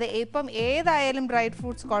ഫ്രൂട്ട്സ്, അത് ഇപ്പം ഏതായാലും ഡ്രൈഡ്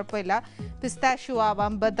ഫ്രൂട്ട്സ് കുഴപ്പമില്ല. പിസ്താഷ്യൂ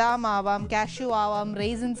ആവാം, ബദാം ആവാം, കാഷ്യൂ ആവാം,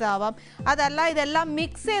 റേസിൻസ് ആവാം. അതല്ല ഇതെല്ലാം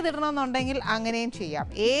മിക്സ് ചെയ്തിടണമെന്നുണ്ടെങ്കിൽ അങ്ങനെയും ചെയ്യാം.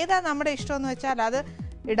 ഏതാ നമ്മുടെ ഇഷ്ടമെന്ന് വെച്ചാൽ അത്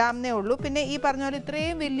ഇടാമെന്നേ ഉള്ളൂ. പിന്നെ ഈ പറഞ്ഞ പോലെ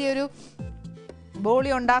ഇത്രയും വലിയൊരു ബോളി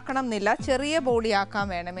ഉണ്ടാക്കണം എന്നില്ല, ചെറിയ ബോളി ആക്കാൻ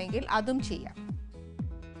വേണമെങ്കിൽ അതും ചെയ്യാം.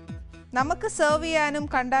 നമുക്ക് സെർവ് ചെയ്യാനും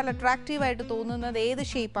കണ്ടാൽ അട്രാക്റ്റീവായിട്ട് തോന്നുന്നത് ഏത്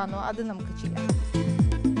ഷേപ്പാണോ അത് നമുക്ക് ചെയ്യാം.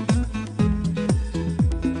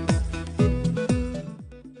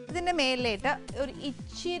 ഇതിൻ്റെ മേലിലേട്ട് ഒരു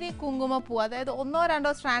ഇച്ചിരി കുങ്കുമപ്പൂ, അതായത്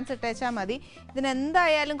 1-2 സ്ട്രാൻഡ്സ് ഇട്ടേച്ചാൽ മതി.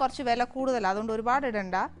 ഇതിനെന്തായാലും കുറച്ച് വില കൂടുതലാണ്, അതുകൊണ്ട് ഒരുപാട്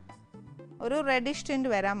ഇടണ്ട. ഒരു റെഡിഷ്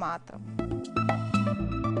ടിൻറ്റ് വരാൻ മാത്രം.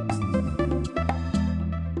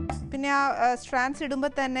 പിന്നെ ആ സ്ട്രാൻഡ്സ്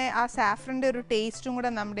ഇടുമ്പോൾ തന്നെ ആ സാഫ്രൻ്റെ ഒരു ടേസ്റ്റും കൂടെ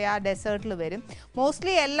നമ്മുടെ ആ ഡെസേർട്ടിൽ വരും.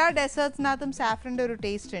 മോസ്റ്റ്ലി എല്ലാ ഡെസേർട്ട്സിനകത്തും സാഫ്രൻ്റെ ഒരു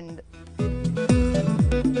ടേസ്റ്റ് ഉണ്ട്.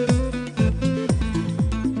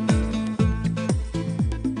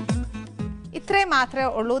 ഇത്രയും മാത്രമേ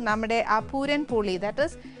ഉള്ളൂ നമ്മുടെ ആ പൂരൻ പോളി. ദാറ്റ്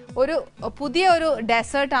ഈസ് ഒരു പുതിയ ഒരു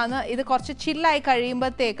ഡെസേർട്ടാണ്. ഇത് കുറച്ച് ചില്ലായി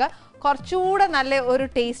കഴിയുമ്പോഴത്തേക്ക് കുറച്ചുകൂടെ നല്ല ഒരു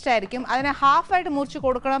ടേസ്റ്റ് ആയിരിക്കും. അതിനെ ഹാഫായിട്ട് മുറിച്ച്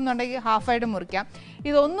കൊടുക്കണം എന്നുണ്ടെങ്കിൽ ഹാഫായിട്ട് മുറിക്കാം.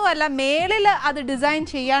 ഇതൊന്നുമല്ല, മേളിൽ അത് ഡിസൈൻ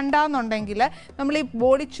ചെയ്യണ്ടെന്നുണ്ടെങ്കിൽ നമ്മൾ ഈ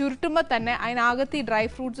ബോഡി ചുരുട്ടുമ്പോൾ തന്നെ അതിനകത്ത് ഈ ഡ്രൈ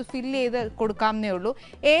ഫ്രൂട്ട്സ് ഫില്ല് ചെയ്ത് കൊടുക്കാമെന്നേ ഉള്ളൂ.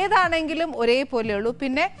 ഏതാണെങ്കിലും ഒരേപോലെ ഉള്ളൂ.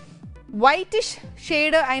 പിന്നെ വൈറ്റിഷ്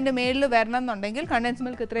ഷെയ്ഡ് അതിൻ്റെ മേളിൽ വരണം എന്നുണ്ടെങ്കിൽ കണ്ടൻസ്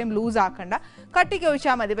മിൽക്ക് ഇത്രയും ലൂസ് ആക്കണ്ട. കട്ടിക്ക്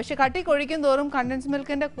ഒഴിച്ചാൽ മതി. പക്ഷെ കട്ടിക്ക് ഒഴിക്കും തോറും കണ്ടൻസ്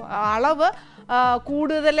മിൽക്കിൻ്റെ അളവ്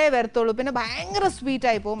കൂടുതലേ വരത്തുള്ളൂ. പിന്നെ ഭയങ്കര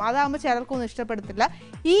സ്വീറ്റായി പോകും. അതാകുമ്പോൾ ചിലർക്കൊന്നും ഇഷ്ടപ്പെടത്തില്ല.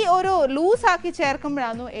 ഈ ഒരു ലൂസാക്കി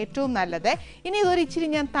ചേർക്കുമ്പോഴാണ് ഏറ്റവും നല്ലത്. ഇനി ഇതൊരു ഇച്ചിരി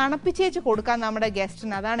ഞാൻ തണുപ്പിച്ചേച്ച് കൊടുക്കാം നമ്മുടെ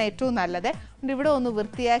ഗസ്റ്റിന്, അതാണ് ഏറ്റവും നല്ലത്. ഇവിടെ ഒന്ന്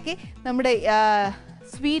വൃത്തിയാക്കി നമ്മുടെ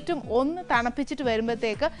സ്വീറ്റും ഒന്ന് തണുപ്പിച്ചിട്ട്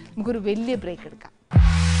വരുമ്പോഴത്തേക്ക് നമുക്കൊരു വലിയ ബ്രേക്ക് എടുക്കാം.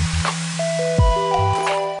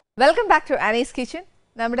 Welcome back to Annie's kitchen.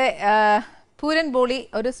 നമ്മുടെ പൂരൻ പോളി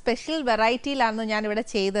ഒരു സ്പെഷ്യൽ വെറൈറ്റിയിലാണ് ഞാനിവിടെ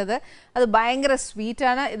ചെയ്തത്. അത് ഭയങ്കര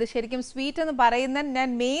സ്വീറ്റാണ്. ഇത് ശരിക്കും സ്വീറ്റ് എന്ന് പറയുന്നത് ഞാൻ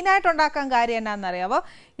മെയിനായിട്ട് ഉണ്ടാക്കാൻ കാര്യം എന്നാണെന്നറിയാമോ,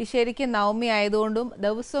 ഈ ശരിക്കും നവമി ആയതുകൊണ്ടും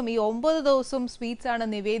ദിവസവും ഈ 9 ദിവസവും സ്വീറ്റ്സാണ്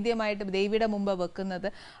നിവേദ്യമായിട്ട് ദേവിയുടെ മുമ്പ് വെക്കുന്നത്.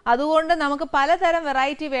 അതുകൊണ്ട് നമുക്ക് പലതരം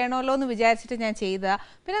വെറൈറ്റി വേണമല്ലോ എന്ന് വിചാരിച്ചിട്ട് ഞാൻ ചെയ്തതാണ്.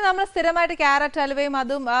 പിന്നെ നമ്മൾ സ്ഥിരമായിട്ട് ക്യാരറ്റ് ഹൽവയും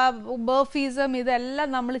അതും ബർഫീസും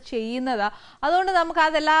ഇതെല്ലാം നമ്മൾ ചെയ്യുന്നതാണ്. അതുകൊണ്ട് നമുക്ക്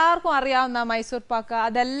അതെല്ലാവർക്കും അറിയാവുന്ന മൈസൂർ പാക്ക്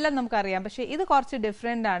അതെല്ലാം നമുക്കറിയാം. പക്ഷേ ഇത് കുറച്ച്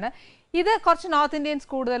ഡിഫറെൻ്റ് ആണ്. ഇത് കുറച്ച് നോർത്ത് ഇന്ത്യൻസ്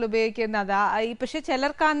കൂടുതൽ ഉപയോഗിക്കുന്നതാ. പക്ഷെ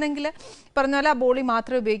ചിലർക്കാണെങ്കിൽ പറഞ്ഞ പോലെ ആ ബോളി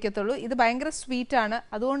മാത്രമേ ഉപയോഗിക്കത്തുള്ളൂ. ഇത് ഭയങ്കര സ്വീറ്റാണ്,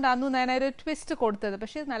 അതുകൊണ്ടാണ് ഞാനൊരു ട്വിസ്റ്റ് കൊടുത്തത്.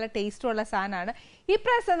 പക്ഷെ നല്ല ടേസ്റ്റുള്ള സാധനമാണ്. ഈ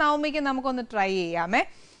പ്രാവശ്യം നവമിക്ക് നമുക്കൊന്ന് ട്രൈ ചെയ്യാമേ.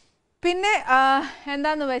 പിന്നെ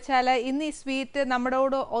എന്താന്ന് വെച്ചാൽ ഇന്ന് ഈ സ്വീറ്റ്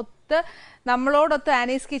നമ്മളോടൊത്ത്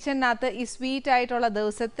ആനീസ് കിച്ചണിനകത്ത് ഈ സ്വീറ്റ് ആയിട്ടുള്ള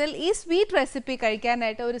ദിവസത്തിൽ ഈ സ്വീറ്റ് റെസിപ്പി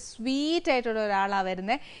കഴിക്കാനായിട്ട് ഒരു സ്വീറ്റ് ആയിട്ടുള്ള ഒരാളാണ്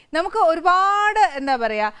വരുന്നത്. നമുക്ക് ഒരുപാട് എന്താ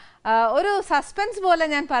പറയുക, ഒരു സസ്പെൻസ് പോലെ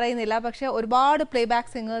ഞാൻ പറയുന്നില്ല, പക്ഷെ ഒരുപാട് പ്ലേ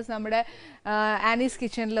ബാക്ക് സിംഗേഴ്സ് നമ്മുടെ ആനീസ്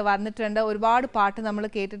കിച്ചണിൽ വന്നിട്ടുണ്ട്. ഒരുപാട് പാട്ട് നമ്മൾ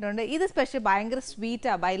കേട്ടിട്ടുണ്ട്. ഇത് സ്പെഷ്യൽ ഭയങ്കര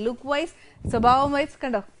സ്വീറ്റാണ്. ബൈ ലുക്ക് വൈസ് സ്വഭാവം വൈസ്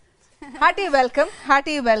കണ്ടോ. Hearty welcome,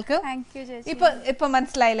 hearty welcome. ഇപ്പൊ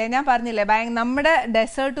മനസ്സിലായില്ലേ, ഞാൻ പറഞ്ഞില്ലേ നമ്മുടെ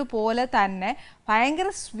ഡെസേർട്ട് പോലെ തന്നെ ഭയങ്കര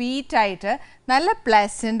സ്വീറ്റ് ആയിട്ട് നല്ല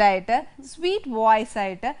പ്ലസന്റ് ആയിട്ട് സ്വീറ്റ് വോയിസ്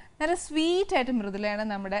ആയിട്ട് നല്ല സ്വീറ്റ് ആയിട്ട് മൃദുലയാണ്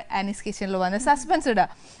നമ്മുടെ ആനീസ് കിച്ചണിൽ വന്നത്. സസ്പെൻസ് ഇടുക.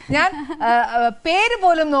 ഞാൻ പേര്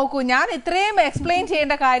പോലും നോക്കൂ, ഞാൻ ഇത്രയും എക്സ്പ്ലെയിൻ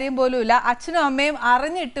ചെയ്യേണ്ട കാര്യം പോലും ഇല്ല. അച്ഛനും അമ്മയും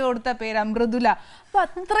അറിഞ്ഞിട്ട് കൊടുത്ത പേരാ മൃദുല. അപ്പൊ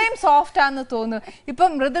അത്രയും സോഫ്റ്റ് ആണെന്ന് തോന്നുന്നു. ഇപ്പൊ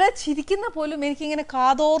മൃദുല ചിരിക്കുന്ന പോലും എനിക്കിങ്ങനെ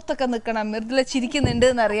കാതോർത്തൊക്കെ നിൽക്കണം മൃദുല ചിരിക്കുന്നുണ്ട്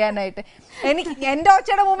എന്ന് അറിയാനായിട്ട്. എനിക്ക് എന്റെ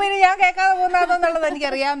ഒച്ചയുടെ മുമ്പിൽ ഞാൻ കേൾക്കാതെ പോകുന്നതെന്നുള്ളത് എനിക്ക്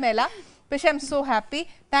അറിയാൻ മേല. പക്ഷെ I M so happy.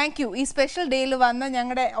 Thank you. ഈ സ്പെഷ്യൽ ഡേയിൽ വന്ന്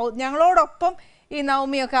ഞങ്ങളോടൊപ്പം ഈ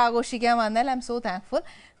നവമിയൊക്കെ ആഘോഷിക്കാൻ വന്നാൽ ഐ എം സോ താങ്ക്ഫുൾ.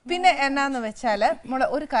 പിന്നെ എന്നാന്ന് വെച്ചാൽ നമ്മളെ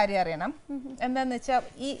ഒരു കാര്യം അറിയണം. എന്താന്ന് വെച്ചാൽ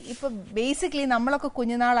ഇപ്പൊ ബേസിക്കലി നമ്മളൊക്കെ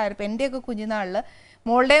കുഞ്ഞുനാളായിരുന്നു. എന്റെയൊക്കെ കുഞ്ഞുനാളിൽ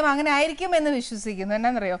മോളുടെയും അങ്ങനെ ആയിരിക്കും എന്ന് വിശ്വസിക്കുന്നു.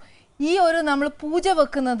 എന്നാന്നറിയോ, ഈ ഒരു നമ്മൾ പൂജ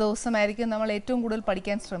വെക്കുന്ന ദിവസമായിരിക്കും നമ്മൾ ഏറ്റവും കൂടുതൽ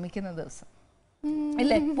പഠിക്കാൻ ശ്രമിക്കുന്ന ദിവസം,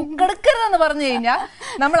 ഇല്ലേ? ബുക്കെടുക്കരുതെന്ന് പറഞ്ഞു കഴിഞ്ഞാൽ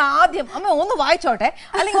നമ്മൾ ആദ്യം അമ്മ ഒന്ന് വായിച്ചോട്ടെ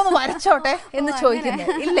അല്ലെങ്കിൽ ഒന്ന് വരച്ചോട്ടെ എന്ന്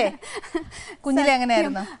ചോദിക്കുന്നത്, ഇല്ലേ? കുഞ്ഞിലെ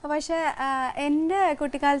അങ്ങനെയായിരുന്നു. പക്ഷെ എൻ്റെ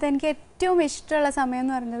കുട്ടിക്കാലത്ത് എനിക്ക് ഏറ്റവും ഇഷ്ടമുള്ള സമയം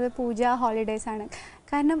എന്ന് പറയുന്നത് പൂജ ഹോളിഡേയ്സ് ആണ്.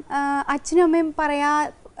 കാരണം അച്ഛനും അമ്മയും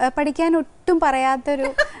പഠിക്കാൻ ഒട്ടും പറയാത്തൊരു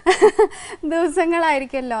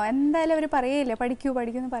ദിവസങ്ങളായിരിക്കുമല്ലോ. എന്തായാലും അവർ പറയില്ല പഠിക്കൂ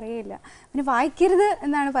എന്ന് പറയില്ല, പിന്നെ വായിക്കരുത്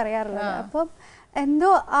എന്നാണ് പറയാറുള്ളത്. അപ്പം എന്തോ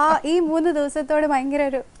ഈ 3 ദിവസത്തോട് ഭയങ്കര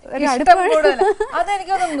ഒരു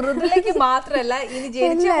അതെനിക്ക് മൃദുലയ്ക്ക് മാത്രല്ല, ഇനി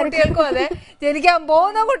ജനിച്ച കുട്ടികൾക്കും അതെ, ജനിക്കാൻ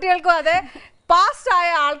പോകുന്ന കുട്ടികൾക്കും അതെ, പാസ്റ്റ് ആയ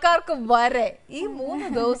ആൾക്കാർക്ക് വരെ ഈ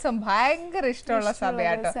 3 ദിവസം ഭയങ്കര ഇഷ്ടമുള്ള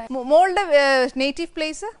സമയമാട്ടോ. മോളുടെ നേറ്റീവ്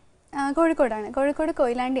പ്ലേസ് കോഴിക്കോടാണ്. കോഴിക്കോട്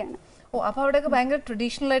കൊയിലാണ്ടിയാണ്. ഓ, അപ്പൊ അവിടെയൊക്കെ ഭയങ്കര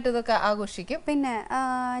ട്രഡീഷണൽ ആയിട്ട് ഇതൊക്കെ ആഘോഷിക്കും. പിന്നെ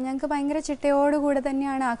ഞങ്ങൾക്ക് ഭയങ്കര ചിട്ടയോടുകൂടെ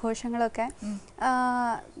തന്നെയാണ് ആഘോഷങ്ങളൊക്കെ.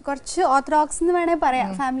 കുറച്ച് ഓർത്തഡോക്സ് എന്ന് വേണമെങ്കിൽ പറയാം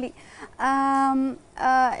ഫാമിലി.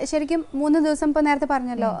 ശരിക്കും 3 ദിവസം ഇപ്പോൾ നേരത്തെ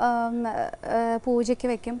പറഞ്ഞല്ലോ, പൂജയ്ക്ക്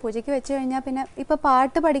വെക്കും. പൂജയ്ക്ക് വെച്ച് കഴിഞ്ഞാൽ പിന്നെ ഇപ്പൊ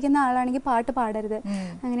പാട്ട് പഠിക്കുന്ന ആളാണെങ്കിൽ പാട്ട് പാടരുത്,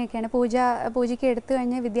 അങ്ങനെയൊക്കെയാണ്. പൂജയ്ക്ക് എടുത്തു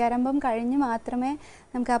കഴിഞ്ഞ് വിദ്യാരംഭം കഴിഞ്ഞ് മാത്രമേ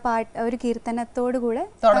നമുക്ക് ആ പാട്ട് ഒരു കീർത്തനത്തോടു കൂടെ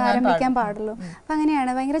ആരംഭിക്കാൻ പാടുള്ളൂ. അപ്പം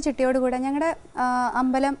അങ്ങനെയാണ് ഭയങ്കര ചിട്ടയോടുകൂടെ. ഞങ്ങളുടെ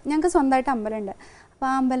അമ്പലം, ഞങ്ങൾക്ക് സ്വന്തമായിട്ട് അമ്പലമുണ്ട്. അപ്പോൾ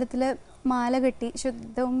ആ അമ്പലത്തിൽ മാല കെട്ടി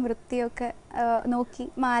ശുദ്ധവും വൃത്തിയൊക്കെ നോക്കി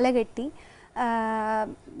മാല കെട്ടി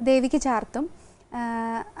ദേവിക്ക് ചാർത്തും.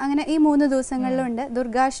 അങ്ങനെ ഈ 3 ദിവസങ്ങളിലുണ്ട്.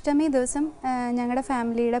 ദുർഗാഷ്ടമി ദിവസം ഞങ്ങളുടെ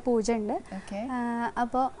ഫാമിലിയുടെ പൂജ ഉണ്ട്.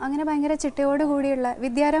 അപ്പോൾ അങ്ങനെ ഭയങ്കര ചിട്ടയോട് കൂടിയുള്ള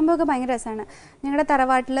വിദ്യാരംഭമൊക്കെ ഭയങ്കര രസമാണ്. ഞങ്ങളുടെ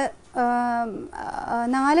തറവാട്ടിൽ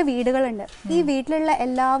 4 വീടുകളുണ്ട്. ഈ വീട്ടിലുള്ള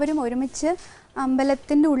എല്ലാവരും ഒരുമിച്ച്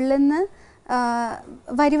അമ്പലത്തിൻ്റെ ഉള്ളിൽ നിന്ന്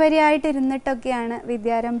വരിവരിയായിട്ട് ഇരുന്നിട്ടൊക്കെയാണ്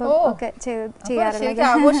വിദ്യാരംഭം ഒക്കെ ചെയ്യാറുള്ളത്.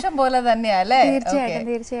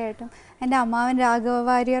 തീർച്ചയായിട്ടും. എൻ്റെ അമ്മാവൻ Raghava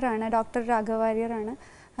വാര്യറാണ്, doctor Raghava വാര്യറാണ്.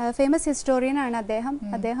 Famous historian ആണ് അദ്ദേഹം.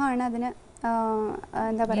 അദ്ദേഹമാണ് അതിന്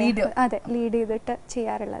എന്താ പറയുക, അതെ, ലീഡ് ചെയ്തിട്ട്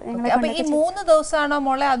ചെയ്യാറുള്ളത്. ഈ 3 ദിവസമാണോ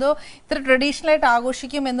മോളെ, അതോ ഇത്ര ട്രഡീഷണൽ ആയിട്ട്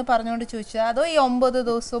ആഘോഷിക്കും എന്ന് പറഞ്ഞുകൊണ്ട് ചോദിച്ചത്, അതോ ഈ 9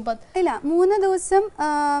 ദിവസവും? ഇല്ല, 3 ദിവസം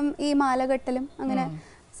ഈ മാലകെട്ടലും അങ്ങനെ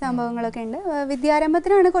സംഭവങ്ങളൊക്കെ ഉണ്ട്.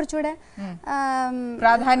 വിദ്യാരംഭത്തിനാണ് കുറച്ചുകൂടെ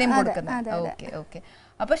പ്രാധാന്യം കൊടുക്കുന്നത്.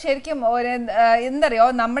 അപ്പൊ ശരിക്കും എന്തറിയോ,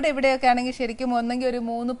 നമ്മുടെ ഇവിടെയൊക്കെ ആണെങ്കിൽ ശരിക്കും ഒന്നെങ്കിൽ ഒരു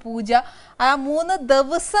 3 പൂജ, ആ 3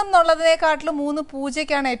 ദിവസം എന്നുള്ളതിനെക്കാട്ടിലും 3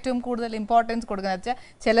 പൂജയ്ക്കാണ് ഏറ്റവും കൂടുതൽ ഇമ്പോർട്ടൻസ് കൊടുക്കുന്നത്. വെച്ചാൽ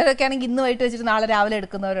ചിലരൊക്കെ ആണെങ്കിൽ ഇന്ന് വൈകിട്ട് വെച്ചിട്ട് നാളെ രാവിലെ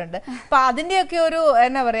എടുക്കുന്നവരുണ്ട്. അപ്പൊ അതിന്റെയൊക്കെ ഒരു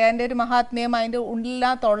എന്നാ പറയാ, അതിന്റെ ഒരു മഹാത്മ്യം, അതിന്റെ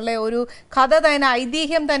ഉള്ളിനകത്തുള്ള ഒരു കഥ തന്നെ,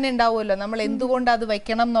 ഐതിഹ്യം തന്നെ ഉണ്ടാവുമല്ലോ. നമ്മൾ എന്തുകൊണ്ട് അത്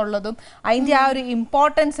വെക്കണം എന്നുള്ളതും അതിന്റെ ആ ഒരു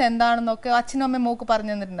ഇമ്പോർട്ടൻസ് എന്താണെന്നൊക്കെ അച്ഛനും അമ്മയും മോക്ക്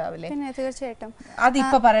പറഞ്ഞു തന്നിട്ടുണ്ടാവില്ലേ? തീർച്ചയായിട്ടും.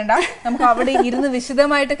 അതിപ്പോ പറയണ്ട, നമുക്ക് അവിടെ ഇരുന്ന്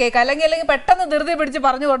വിശദമായിട്ട് കേൾക്കാം. അല്ലെങ്കിൽ പെട്ടെന്ന് ധൃതി പിടിച്ച്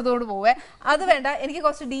പറഞ്ഞു കൊടുത്തോണ്ട് പോവേ, അത് വേണ്ട. എനിക്ക്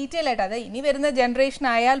കുറച്ച് ഡീറ്റെയിൽ ആയിട്ട്, അത് ഇനി വരുന്ന ജനറേഷൻ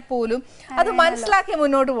ആയാൽ പോലും അത് മനസ്സിലാക്കി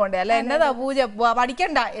മുന്നോട്ട് പോകണ്ടേ. അല്ല എന്നതാ പൂജ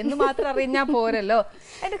പഠിക്കണ്ട എന്ന് മാത്രം അറിഞ്ഞാൽ പോരല്ലോ,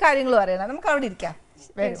 അതിന്റെ കാര്യങ്ങളും അറിയണം. നമുക്ക് അവിടെ ഇരിക്കാം.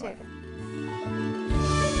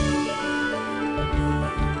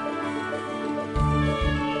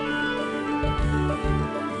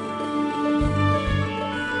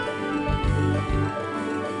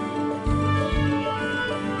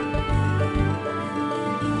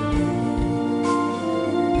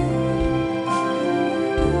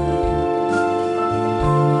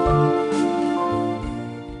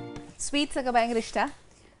 സ്വീറ്റ്സ് ഒക്കെ ഭയങ്കര ഇഷ്ടാ?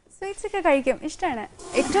 സ്വീറ്റ്സ് ഒക്കെ കഴിക്കും, ഇഷ്ടമാണ്.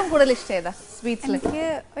 ഏറ്റവും കൂടുതൽ ഇഷ്ടം ഏതാ സ്വീറ്റ്സിൽ?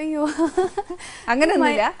 അയ്യോ അങ്ങനെ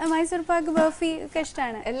മൈസൂർ പാക്ക്, ബർഫി ഒക്കെ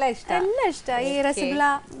ഇഷ്ടമാണ്. എല്ലാം ഇഷ്ടമാണ്. ഈ രസഗുള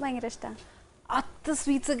ഭയങ്കര ഇഷ്ടമാണ്. അത്ത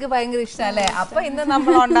സ്വീറ്റ്സ് ഒക്കെ ഭയങ്കര ഇഷ്ടമല്ലേ? അപ്പൊ ഇന്ന്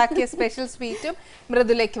നമ്മൾ ഉണ്ടാക്കിയ സ്പെഷ്യൽ സ്വീറ്റും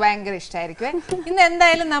മൃദുലയ്ക്ക് ഭയങ്കര ഇഷ്ടമായിരിക്കും. ഇന്ന്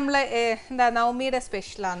എന്തായാലും നമ്മള് നവമിയുടെ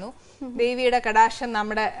സ്പെഷ്യലാന്നു. ദേവിയുടെ കടാക്ഷം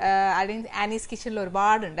നമ്മുടെ ആനീസ് കിച്ചണിൽ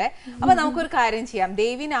ഒരുപാടുണ്ട്. അപ്പൊ നമുക്കൊരു കാര്യം ചെയ്യാം,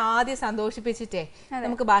 ദേവിനെ ആദ്യം സന്തോഷിപ്പിച്ചിട്ടേ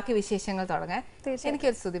നമുക്ക് ബാക്കി വിശേഷങ്ങൾ തുടങ്ങാം.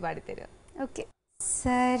 എനിക്കൊരു സ്തുതി പാടിത്തരും. ഓക്കെ.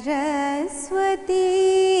 സരസ്വതി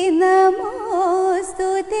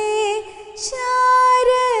നമോസ്തുതേ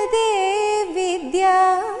ശാരദേ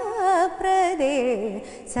വിദ്യാപ്രദേ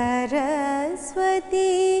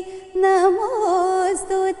സരസ്വതി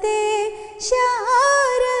നമോസ്തുതേ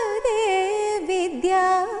ശാരദേ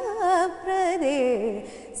വിദ്യാപ്രദേ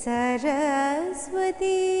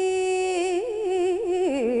സരസ്വതി.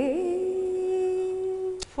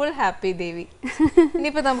 ഫുൾ ഹാപ്പി ദേവി.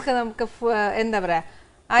 ഇനിയിപ്പോ നമുക്ക് എന്താ പറയാ,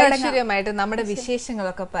 ഐശ്വര്യമായിട്ട് നമ്മുടെ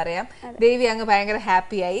വിശേഷങ്ങളൊക്കെ പറയാം. ദേവി അങ്ങ് ഭയങ്കര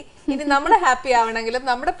ഹാപ്പിയായി. ഇനി നമ്മൾ ഹാപ്പി ആവണമെങ്കിലും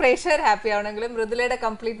നമ്മുടെ പ്രേക്ഷകർ ഹാപ്പി ആവണമെങ്കിലും മൃദുലയുടെ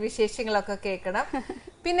കംപ്ലീറ്റ് വിശേഷങ്ങളൊക്കെ കേൾക്കണം.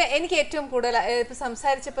 പിന്നെ എനിക്ക് ഏറ്റവും കൂടുതൽ ഇപ്പൊ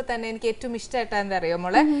സംസാരിച്ചപ്പോ തന്നെ എനിക്ക് ഏറ്റവും ഇഷ്ടമായിട്ടാ എന്താ അറിയോ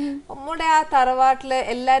മോളെ, നമ്മുടെ ആ തറവാട്ടില്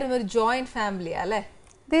എല്ലാരും ഒരു ജോയിന്റ് ഫാമിലിയാ അല്ലെ?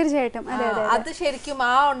 തീർച്ചയായിട്ടും. അത് ശരിക്കും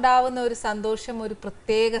ആ ഉണ്ടാവുന്ന ഒരു സന്തോഷം ഒരു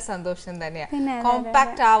പ്രത്യേക സന്തോഷം തന്നെയാണ്.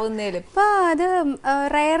 കോമ്പാക്ട് ആവുന്നതിലും അത്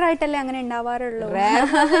റയർ ആയിട്ടല്ലേ അങ്ങനെ ഉണ്ടാവാറുള്ളൂ.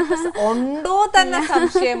 ഉണ്ടോ തന്നെ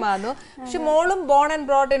സംശയമായിരുന്നു. പക്ഷെ മോളും born and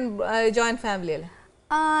brought in joint family അല്ലേ?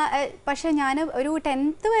 പക്ഷെ ഞാൻ ഒരു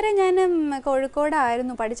 10th വരെ ഞാൻ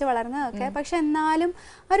കോഴിക്കോടായിരുന്നു പഠിച്ച് വളർന്നതൊക്കെ. പക്ഷെ എന്നാലും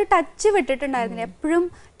ഒരു ടച്ച് വിട്ടിട്ടുണ്ടായിരുന്നില്ല. എപ്പോഴും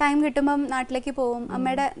ടൈം കിട്ടുമ്പം നാട്ടിലേക്ക് പോവും.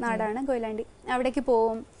 അമ്മയുടെ നാടാണ് കൊയിലാണ്ടി, അവിടേക്ക്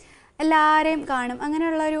പോവും, എല്ലാരെയും കാണും.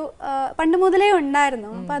 അങ്ങനെയുള്ളൊരു പണ്ട് മുതലേ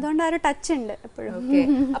ഉണ്ടായിരുന്നു. അപ്പൊ അതുകൊണ്ട് ആ ഒരു ടച്ച് ഉണ്ട് എപ്പോഴും.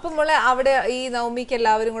 അപ്പൊ മോളെ അവിടെ ഈ നവമിക്ക്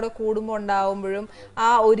എല്ലാവരും കൂടെ കൂടുമ്പോ ഉണ്ടാവുമ്പോഴും ആ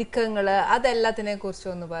ഒരുക്കങ്ങള് അതെല്ലാത്തിനെ കുറിച്ച്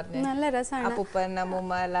ഒന്ന് പറഞ്ഞു. നല്ല രസമാണ്. അപ്പൂപ്പൻ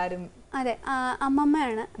അമ്മൂമ്മ എല്ലാരും. അതെ,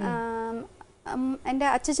 അമ്മമ്മയാണ്. എൻ്റെ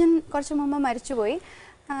അച്ഛൻ കുറച്ച് മുമ്പ് മരിച്ചുപോയി.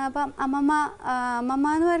 അപ്പം അമ്മമ്മ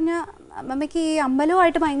എന്ന് പറഞ്ഞാൽ അമ്മമ്മയ്ക്ക് ഈ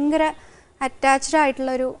അമ്പലവുമായിട്ട് ഭയങ്കര അറ്റാച്ച്ഡ്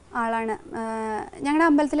ആയിട്ടുള്ളൊരു ആളാണ്. ഞങ്ങളുടെ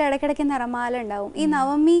അമ്പലത്തിൽ ഇടയ്ക്കിടയ്ക്ക് നിറമാല ഉണ്ടാവും. ഈ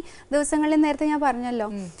നവമി ദിവസങ്ങളിൽ നേരത്തെ ഞാൻ പറഞ്ഞല്ലോ,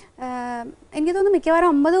 എനിക്ക് തോന്നുന്നു മിക്കവാറും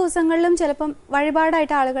 50 ദിവസങ്ങളിലും ചിലപ്പം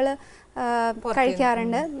വഴിപാടായിട്ട് ആളുകൾ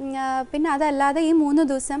കഴിക്കാറുണ്ട്. പിന്നെ അതല്ലാതെ ഈ 3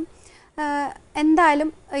 ദിവസം എന്തായാലും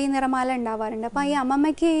ഈ നിറമാല ഉണ്ടാവാറുണ്ട്. അപ്പം ഈ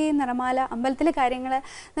അമ്മമ്മയ്ക്ക് ഈ നിറമാല അമ്പലത്തിലെ കാര്യങ്ങൾ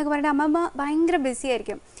എന്നൊക്കെ പറഞ്ഞിട്ട് അമ്മമ്മ ഭയങ്കര ബിസി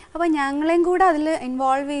ആയിരിക്കും. അപ്പോൾ ഞങ്ങളെയും കൂടെ അതിൽ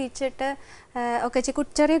ഇൻവോൾവ് ചെയ്യിച്ചിട്ട് ഒക്കെ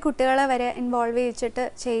ചെറിയ കുട്ടികളെ വരെ ഇൻവോൾവ് ചെയ്യിച്ചിട്ട്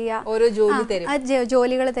ചെയ്യുക.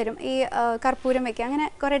 ജോലികൾ തരും. ഈ കർപ്പൂരം വെക്കുക, അങ്ങനെ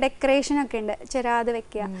കുറെ ഡെക്കറേഷൻ ഒക്കെ ഉണ്ട്, ചെരാത്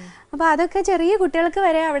വെക്കുക. അപ്പൊ അതൊക്കെ ചെറിയ കുട്ടികൾക്ക്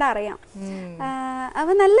വരെ അവിടെ അറിയാം.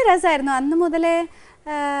 അപ്പൊ നല്ല രസമായിരുന്നു. അന്ന് മുതലേ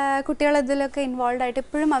കുട്ടികൾ ഇതിലൊക്കെ ഇൻവോൾവ് ആയിട്ട്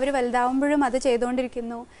ഇപ്പോഴും അവർ വലുതാവുമ്പോഴും അത്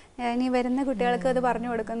ചെയ്തുകൊണ്ടിരിക്കുന്നു. ഇനി വരുന്ന കുട്ടികൾക്ക് അത് പറഞ്ഞു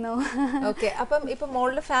കൊടുക്കുന്നു. അപ്പം ഇപ്പൊ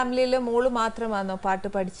മോളുടെ ഫാമിലിയില് മോള് മാത്രമാണോ പാട്ട്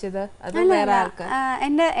പഠിച്ചത്?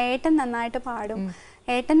 എന്റെ ഏട്ടൻ നന്നായിട്ട് പാടും.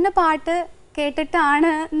 ഏട്ടന്റെ പാട്ട്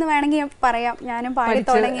കേട്ടിട്ടാണ് എന്ന് വേണമെങ്കിൽ പറയാം ഞാനും പാടി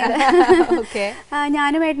തുടങ്ങിയത്.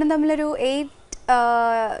 ഞാനും ഏട്ടനും തമ്മിലൊരു 8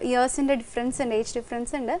 ഇയേഴ്സിന്റെ ഏജ്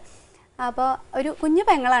ഡിഫറൻസ് ഉണ്ട്. അപ്പോൾ ഒരു കുഞ്ഞു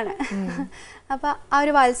പെങ്ങളാണ്. അപ്പൊ ആ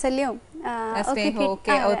ഒരു വാത്സല്യവും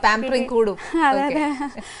അതെ.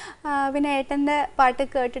 പിന്നെ ഏട്ടന്റെ പാട്ട്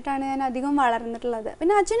കേട്ടിട്ടാണ് ഞാൻ അധികം വളർന്നിട്ടുള്ളത്.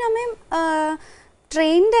 പിന്നെ അച്ഛനും അമ്മയും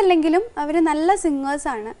ട്രെയിൻഡ് അല്ലെങ്കിലും അവർ നല്ല സിംഗേഴ്സ്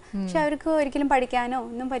ആണ്. പക്ഷെ അവർക്ക് ഒരിക്കലും പഠിക്കാനോ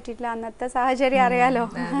ഒന്നും പറ്റിയിട്ടില്ല. അന്നത്തെ സാഹചര്യം അറിയാലോ.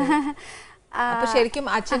 അപ്പൊ ശരിക്കും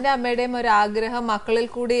അച്ഛന്റെ അമ്മയുടെയും ഒരു ആഗ്രഹം മക്കളിൽ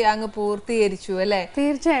കൂടി അങ്ങ് പൂർത്തീകരിച്ചു അല്ലേ?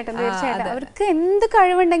 തീർച്ചയായിട്ടും. അവർക്ക് എന്ത്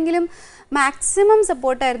കഴിവുണ്ടെങ്കിലും മാക്സിമം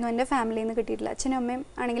സപ്പോർട്ടായിരുന്നു എൻ്റെ ഫാമിലിയിൽ നിന്ന് കിട്ടിയിട്ടില്ല. അച്ഛനും അമ്മയും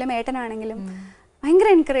ആണെങ്കിലും ഏട്ടനാണെങ്കിലും ഭയങ്കര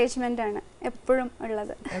എൻകറേജ്മെന്റ് ആണ് എപ്പോഴും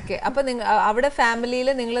ഉള്ളത്. ഓക്കെ, അപ്പൊ അവിടെ ഫാമിലിയിൽ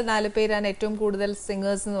നിങ്ങൾ 4 പേരാണ് ഏറ്റവും കൂടുതൽ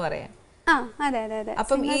സിംഗേഴ്സ് എന്ന് പറയാം. അതെ അതെ അതെ.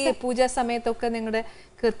 അപ്പം ഈ പൂജാ സമയത്തൊക്കെ നിങ്ങളുടെ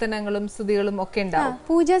കീർത്തനങ്ങളും സ്തുതികളും ഒക്കെ ഉണ്ടാവും?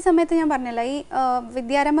 പൂജാ സമയത്ത് ഞാൻ പറഞ്ഞല്ലോ, ഈ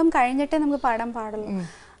വിദ്യാരംഭം കഴിഞ്ഞിട്ടേ നമുക്ക് പാടാൻ പാടുള്ളൂ.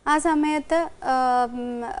 ആ സമയത്ത്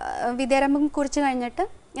വിദ്യാരംഭം കുറിച്ച് കഴിഞ്ഞിട്ട്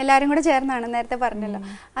എല്ലാവരും കൂടെ ചേർന്നാണ്, നേരത്തെ പറഞ്ഞല്ലോ.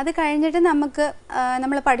 അത് കഴിഞ്ഞിട്ട്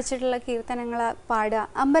നമ്മൾ പഠിച്ചിട്ടുള്ള കീർത്തനങ്ങൾ പാടുക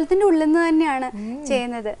അമ്പലത്തിന്റെ ഉള്ളിൽ നിന്ന് തന്നെയാണ്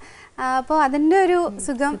ചെയ്യുന്നത്. അപ്പോൾ അതിൻ്റെ ഒരു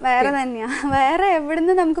സുഖം വേറെ തന്നെയാണ്. വേറെ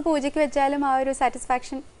എവിടുന്ന് നമുക്ക് പൂജയ്ക്ക് വെച്ചാലും ആ ഒരു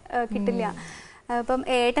സാറ്റിസ്ഫാക്ഷൻ കിട്ടില്ല. അപ്പം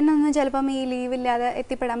ഏട്ടനൊന്നും ചിലപ്പം ഈ ലീവില്ലാതെ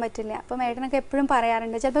എത്തിപ്പെടാൻ പറ്റില്ല. അപ്പം ഏട്ടനൊക്കെ എപ്പോഴും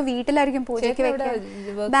പറയാറുണ്ട്, ചിലപ്പോൾ വീട്ടിലായിരിക്കും പൂജയ്ക്ക് വെക്കാൻ,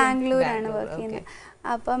 ബാംഗ്ലൂരാണ് വർക്ക് ചെയ്യുന്നത്.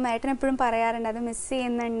 അപ്പം ഏട്ടൻ എപ്പോഴും പറയാറുണ്ട് അത് മിസ്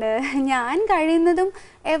ചെയ്യുന്നുണ്ട്. ഞാൻ കഴിയുന്നതും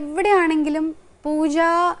എവിടെയാണെങ്കിലും പൂജ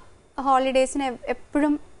ഹോളിഡേയ്സിന്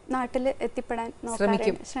എപ്പോഴും നാട്ടിൽ എത്തിപ്പെടാൻ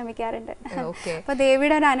ശ്രമിക്കാറുണ്ട്. അപ്പൊ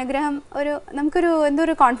ദേവിയുടെ ഒരു അനുഗ്രഹം, നമുക്കൊരു എന്തോ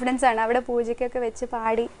ഒരു കോൺഫിഡൻസ് ആണ് അവിടെ പൂജയ്ക്കൊക്കെ വെച്ച്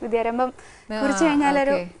പാടി വിദ്യാരംഭം കുറിച്ച് കഴിഞ്ഞാൽ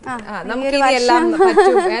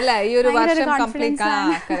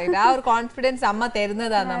കോൺഫിഡൻസ് അമ്മ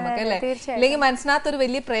തരുന്നതാണ് നമുക്ക് അല്ലെ. അല്ലെങ്കിൽ മനസ്സിനകത്തൊരു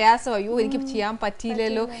വലിയ പ്രയാസം, അയ്യോ എനിക്ക് ചെയ്യാൻ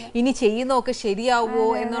പറ്റിയില്ലല്ലോ, ഇനി ചെയ്യുന്നൊക്കെ ശരിയാവോ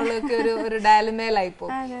എന്നുള്ളൊക്കെ ഒരു ഡയലമേലായി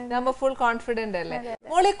പോകും. നമ്മ ഫുൾ കോൺഫിഡന്റ് അല്ലേ.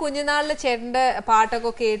 മോളെ കുഞ്ഞുനാളില് ചേട്ടന്റെ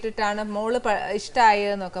പാട്ടൊക്കെ കേട്ടിട്ടാണ് മോള്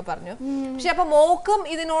ഇഷ്ടമായെന്നൊക്കെ പറഞ്ഞു. പക്ഷെ അപ്പൊ മോക്കും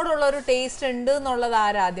ഇതിനോടുള്ള ഒരു ടേസ്റ്റ് ഉണ്ട് എന്നുള്ളത്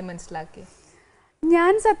ആരാദ്യം മനസ്സിലാക്കി?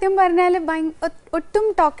 ഞാൻ സത്യം പറഞ്ഞാല് ഒട്ടും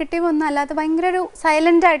ടോക്കറ്റീവ് ഒന്നും അല്ലാത്ത ഭയങ്കര ഒരു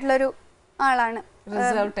സൈലന്റ് ആയിട്ടുള്ളൊരു ആളാണ്,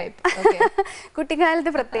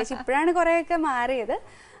 കുട്ടിക്കാലത്ത് പ്രത്യേകിച്ച്. ഇപ്പോഴാണ് കുറെയൊക്കെ മാറിയത്.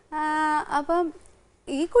 അപ്പം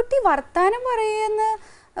ഈ കുട്ടി വർത്താനം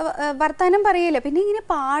പറയില്ല, പിന്നെ ഇങ്ങനെ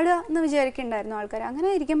പാടുക എന്ന് വിചാരിക്കുന്നുണ്ടായിരുന്നു ആൾക്കാർ. അങ്ങനെ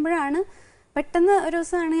ഇരിക്കുമ്പോഴാണ് പെട്ടെന്ന് ഒരു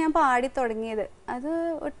ദിവസമാണ് ഞാൻ പാടി തുടങ്ങിയത്. അത്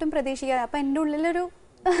ഒട്ടും പ്രതീക്ഷിക്കാതെ. അപ്പൊ എൻ്റെ ഉള്ളിലൊരു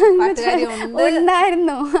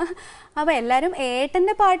ഉണ്ടായിരുന്നു. അപ്പൊ എല്ലാരും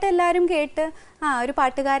ഏട്ടന്റെ പാട്ട് എല്ലാരും കേട്ട് ഒരു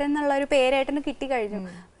പാട്ടുകാരൻ എന്നുള്ള ഒരു പേര് ഏട്ടന് കിട്ടിക്കഴിഞ്ഞു.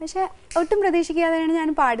 പക്ഷെ ഒട്ടും പ്രതീക്ഷിക്കാതെയാണ് ഞാൻ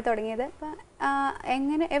പാടി തുടങ്ങിയത്. അപ്പൊ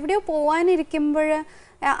എവിടെയോ പോവാനിരിക്കുമ്പോൾ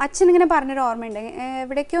അച്ഛൻ ഇങ്ങനെ പറഞ്ഞൊരു ഓർമ്മയുണ്ട്.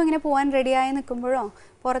 എവിടേക്കോ ഇങ്ങനെ പോവാൻ റെഡിയായി നിൽക്കുമ്പോഴോ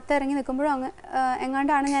പുറത്തിറങ്ങി നിൽക്കുമ്പോഴോ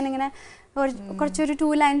എങ്ങാണ്ടാണ് ഞാനിങ്ങനെ കുറച്ചൊരു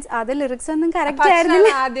 2 ലൈൻസ്, അത് ലിറിക്സ് ഒന്നും കറക്റ്റ് ആയിരുന്നില്ല,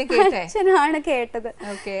 അച്ഛനാണ് കേട്ടത്.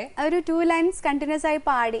 ഒരു 2 ലൈൻസ് കണ്ടിന്യൂസ് ആയി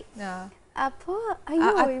പാടി. അപ്പൊ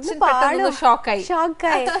അയ്യോ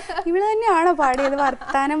ഷോക്കായി, ഇവള് തന്നെയാണോ പാടിയത്,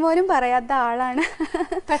 വർത്താനം പോലും പറയാത്ത ആളാണ്.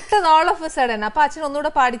 പെട്ടെന്ന് ഓൾ ഓഫ് എ സഡൻ അപ്പൊ അച്ഛൻ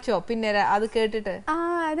ഒന്നുകൂടെ പാടിച്ചോ പിന്നെ അത് കേട്ടിട്ട്?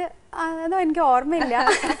 അതോ എനിക്ക് ഓർമ്മയില്ല.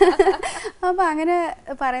 അപ്പൊ അങ്ങനെ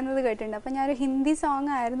പറയുന്നത് കേട്ടിട്ടുണ്ട്. അപ്പൊ ഞാനൊരു ഹിന്ദി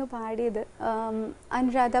സോങ് ആയിരുന്നു പാടിയത്,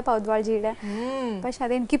 അനുരാധ പൗദ്വാൾജിയുടെ. പക്ഷെ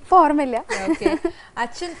അതെനിക്കിപ്പോ ഓർമ്മയില്ല.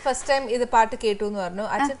 അച്ഛൻ ഫസ്റ്റ് ടൈം ഇത് പാട്ട് കേട്ടു എന്ന് പറഞ്ഞു.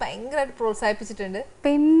 അച്ഛൻ ഭയങ്കരമായിട്ട് പ്രോത്സാഹിപ്പിച്ചിട്ടുണ്ട്.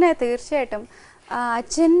 പിന്നെ തീർച്ചയായിട്ടും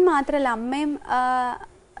അച്ഛൻ മാത്രല്ല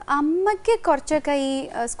അമ്മയ്ക്ക് കുറച്ചൊക്കെ ഈ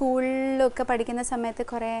സ്കൂളിലൊക്കെ പഠിക്കുന്ന സമയത്ത്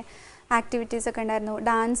കുറേ ആക്ടിവിറ്റീസ് ഒക്കെ ഉണ്ടായിരുന്നു.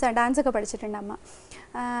 ഡാൻസ് ഒക്കെ പഠിച്ചിട്ടുണ്ട് അമ്മ.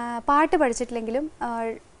 പാട്ട് പഠിച്ചിട്ടില്ലെങ്കിലും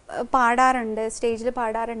പാടാറുണ്ട്, സ്റ്റേജിൽ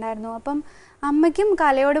പാടാറുണ്ടായിരുന്നു. അപ്പം അമ്മയ്ക്കും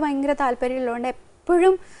കലയോട് ഭയങ്കര താല്പര്യമുള്ളതുകൊണ്ട്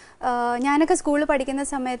എപ്പോഴും ഞാനൊക്കെ സ്കൂളിൽ പഠിക്കുന്ന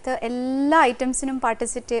സമയത്ത് എല്ലാ ഐറ്റംസിനും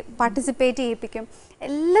പാർട്ടിസിപ്പേറ്റ് ചെയ്യിപ്പിക്കും.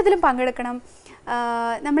 എല്ലാത്തിലും പങ്കെടുക്കണം.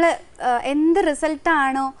 നമ്മൾ എന്ത്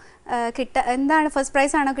റിസൾട്ടാണോ എന്താണ് ഫസ്റ്റ്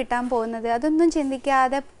പ്രൈസ് ആണോ കിട്ടാൻ പോകുന്നത് അതൊന്നും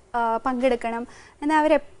ചിന്തിക്കാതെ പങ്കെടുക്കണം എന്ന്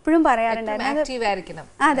അവരെപ്പോഴും പറയാറുണ്ടായിരുന്നു.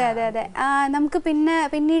 അതെ അതെ അതെ. നമുക്ക്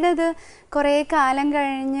പിന്നീട് അത് കുറേ കാലം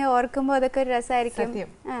കഴിഞ്ഞ് ഓർക്കുമ്പോൾ അതൊക്കെ ഒരു രസമായിരിക്കും.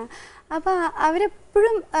 അപ്പോൾ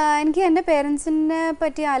അവരെപ്പോഴും എനിക്ക് എൻ്റെ പേരൻസിനെ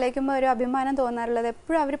പറ്റി ആലോചിക്കുമ്പോൾ ഒരു അഭിമാനം തോന്നാറുള്ളത്,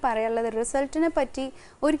 എപ്പോഴും അവർ പറയാറുള്ളത് റിസൾട്ടിനെ പറ്റി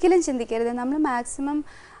ഒരിക്കലും ചിന്തിക്കരുത്, നമ്മൾ മാക്സിമം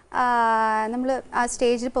നമ്മൾ ആ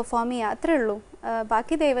സ്റ്റേജിൽ പെർഫോം ചെയ്യുക, അത്രേ ഉള്ളൂ,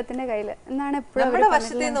 ബാക്കി ദൈവത്തിന്റെ കയ്യില് എന്നാണ് എപ്പോഴും. നമ്മുടെ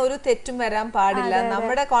വശത്ത് നിന്ന് ഒരു തെറ്റും വരാൻ പാടില്ല,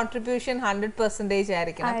 നമ്മുടെ കോൺട്രിബ്യൂഷൻ 100%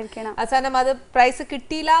 ആയിരിക്കണം. അവസാനം അത് പ്രൈസ്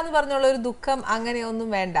കിട്ടിയില്ല എന്ന് പറഞ്ഞുള്ള ഒരു ദുഃഖം അങ്ങനെയൊന്നും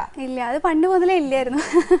വേണ്ട. ഇല്ല, അത് പണ്ട് മുതലേ ഇല്ലായിരുന്നു.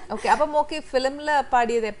 ഓക്കെ, അപ്പൊ മോക്ക് ഫിലിമില്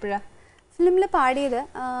പാടിയത് എപ്പോഴാ? ഫിലിമിൽ പാടിയത്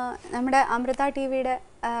നമ്മുടെ അമൃത ടിവിയുടെ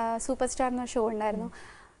സൂപ്പർ സ്റ്റാർ എന്ന ഷോ ഉണ്ടായിരുന്നു.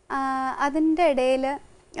 അതിൻ്റെ ഇടയിൽ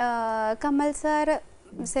കമൽ സാറ്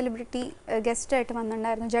സെലിബ്രിറ്റി ഗസ്റ്റായിട്ട്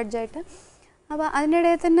വന്നിട്ടുണ്ടായിരുന്നു, ജഡ്ജായിട്ട്. അപ്പോൾ അതിൻ്റെ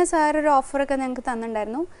ഇടയിൽ തന്നെ സാർ ഒരു ഓഫറൊക്കെ ഞങ്ങൾക്ക്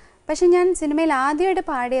തന്നിട്ടുണ്ടായിരുന്നു. പക്ഷെ ഞാൻ സിനിമയിൽ ആദ്യമായിട്ട്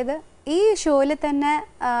പാടിയത് ഈ ഷോയിൽ തന്നെ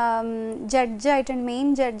മെയിൻ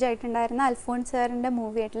ജഡ്ജായിട്ടുണ്ടായിരുന്ന അൽഫോൺസ് സാറിൻ്റെ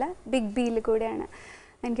മൂവി ആയിട്ടുള്ള ബിഗ് ബിയിൽ കൂടെയാണ്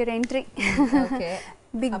എനിക്കൊരു എൻട്രി.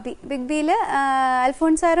 ബിഗ് ബിയിൽ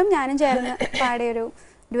അൽഫോൺസ് സാറും ഞാനും ചേർന്ന് പാടിയൊരു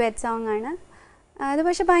ഡുവറ്റ് സോങ് ആണ് അത്.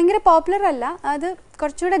 പക്ഷെ ഭയങ്കര പോപ്പുലർ അല്ല, അത്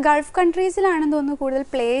കുറച്ചുകൂടെ ഗൾഫ് കൺട്രീസിലാണെന്ന് തോന്നുന്നു കൂടുതൽ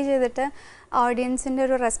പ്ലേ ചെയ്തിട്ട് ഓഡിയൻസിന്റെ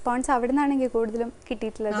ഒരു റെസ്പോൺസ് അവിടെ നിന്നാണെങ്കിൽ കൂടുതലും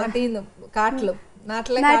കിട്ടിയിട്ടുള്ളത്.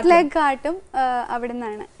 നാട്ടിലേക്കാട്ടും അവിടെ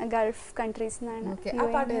നിന്നാണ്, ഗൾഫ് കൺട്രീസിൽ നിന്നാണ്.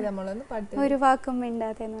 ഒരു വാക്കും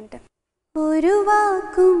മിണ്ടാതെ എന്ന് പറഞ്ഞിട്ട്, ഒരു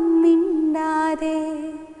വാക്കും മിണ്ടാതെ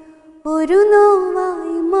ഒരു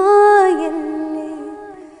നോവായി മായല്ലേ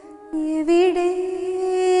ഇവിടെ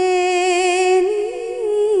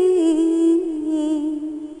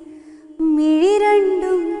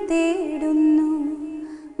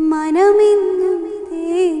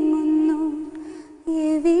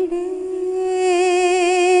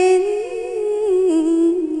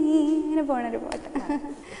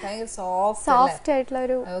സോഫ്റ്റ് ആയിട്ടുള്ള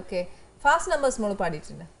ഒരു. ഫാസ്റ്റ് നമ്പേഴ്സ് മോള്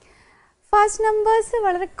പാടിയിട്ടുണ്ട്? ഫാസ്റ്റ് നമ്പേഴ്സ്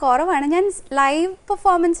വളരെ കുറവാണ്. ഞാൻ ലൈവ്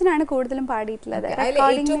പെർഫോമൻസിനാണ് കൂടുതലും പാടിയിട്ടുള്ളത്.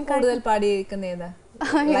 ഏറ്റവും കൂടുതൽ പാടിയിരിക്കുന്ന ഏതാ?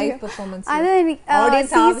 അത്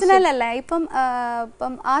സീസണൽ അല്ല. ഇപ്പം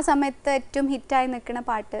ആ സമയത്ത് ഏറ്റവും ഹിറ്റായി നിൽക്കുന്ന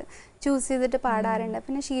പാട്ട് ചൂസ് ചെയ്തിട്ട് പാടാറുണ്ട്.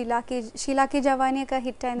 പിന്നെ ഷീലാക്കി ജവാനിയൊക്കെ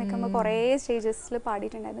ഹിറ്റായി നിൽക്കുമ്പോൾ കുറേ സ്റ്റേജസിൽ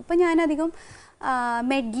പാടിയിട്ടുണ്ടായിരുന്നു. ഇപ്പം ഞാനധികം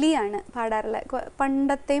മെഡ്ലി ആണ് പാടാറുള്ളത്.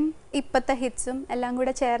 പണ്ടത്തെയും ഇപ്പത്തെ ഹിറ്റ്സും എല്ലാം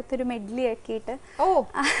കൂടെ ചേർത്തൊരു മെഡ്ലി ആക്കിയിട്ട്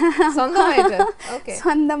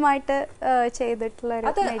സ്വന്തമായിട്ട് ചെയ്തിട്ടുള്ള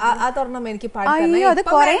അയ്യോ അത്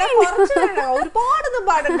കുറേ ഒരുപാടൊന്നും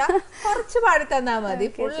പാടണ്ട, കുറച്ച് പാടി തന്നാ മതി.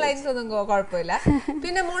 ഫുൾ ലൈൻസ് ഒന്നും കുഴപ്പമില്ല.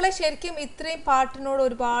 പിന്നെ മോളെ ശരിക്കും ഇത്രയും പാട്ടിനോട്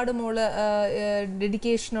ഒരുപാട് മോള്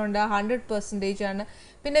ഡെഡിക്കേഷൻ ഉണ്ട്, 100% ആണ്.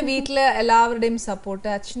 പിന്നെ വീട്ടില് എല്ലാവരുടെയും സപ്പോർട്ട്,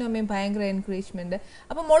 അച്ഛനും അമ്മയും ഭയങ്കര എൻകറേജ്മെന്റ്.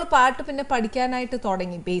 അപ്പൊ മോള് പാട്ട് പിന്നെ പഠിക്കാനായിട്ട്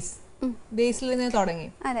തുടങ്ങി, ബേസിൽ നിന്ന് തുടങ്ങി?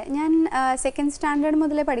 അതെ, ഞാൻ 2nd സ്റ്റാൻഡേർഡ്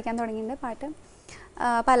മുതലേ പഠിക്കാൻ തുടങ്ങിയിട്ടുണ്ട് പാട്ട്.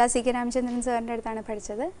 പലാസിക്ക് രാമചന്ദ്രൻ സാറിൻ്റെ അടുത്താണ്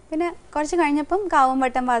പഠിച്ചത്. പിന്നെ കുറച്ച് കഴിഞ്ഞപ്പം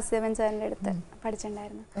കാവുംവട്ടം വാസുദേവൻ സാറിൻ്റെ അടുത്ത്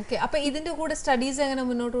പഠിച്ചിട്ടുണ്ടായിരുന്നു. അപ്പൊ ഇതിന്റെ കൂടെ സ്റ്റഡീസ് എങ്ങനെ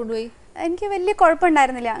മുന്നോട്ട് കൊണ്ടുപോയി? എനിക്ക് വലിയ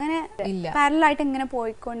കുഴപ്പമുണ്ടായിരുന്നില്ല, അങ്ങനെ പാരലായിട്ട് ഇങ്ങനെ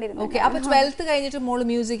പോയിക്കൊണ്ടിരുന്നു. അപ്പൊ 12th കഴിഞ്ഞിട്ട് മോള്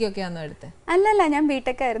മ്യൂസിക് ഒക്കെ ആണോ എടുത്തത്? അല്ലല്ല, ഞാൻ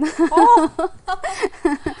ബിടെക് ആയിരുന്നു.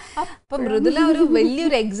 അപ്പൊ മൃദുല ഒരു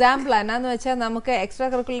വലിയൊരു എക്സാമ്പിൾ എന്നാന്ന് വെച്ചാൽ നമുക്ക് എക്സ്ട്രാ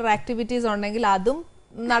കരിക്കുലർ ആക്ടിവിറ്റീസ് ഉണ്ടെങ്കിൽ അതും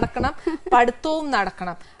നടക്കണം, പഠിത്തവും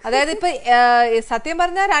നടക്കണം. അതായത് ഇപ്പൊ സത്യം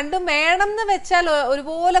പറഞ്ഞാൽ രണ്ടും വേണം എന്ന് വെച്ചാൽ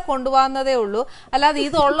ഒരുപോലെ കൊണ്ടുപോകുന്നതേ ഉള്ളൂ. അല്ലാതെ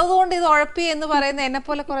ഇത് ഉള്ളത് കൊണ്ട് ഇത് ഉഴപ്പി എന്ന് പറയുന്ന എന്നെ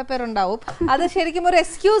പോലെ കുറെ പേരുണ്ടാവും. അത് ശരിക്കും ഒരു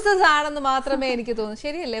എക്സ്ക്യൂസസ് ആണെന്ന് മാത്രമേ എനിക്ക് തോന്നൂ.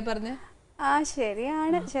 ശരിയല്ലേ പറഞ്ഞ്?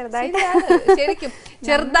 ശരിയാണ്, ശരിക്കും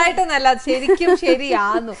ചെറുതായിട്ടെന്നല്ല, ശരിക്കും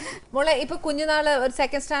ശരിയാന്നു. മോളെ ഇപ്പൊ കുഞ്ഞുനാള് ഒരു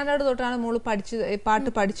 2nd സ്റ്റാൻഡേർഡ് തൊട്ടാണ് മോള് പാട്ട്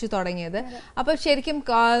പഠിച്ചു തുടങ്ങിയത്. അപ്പൊ ശരിക്കും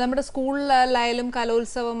നമ്മുടെ സ്കൂളിലായാലും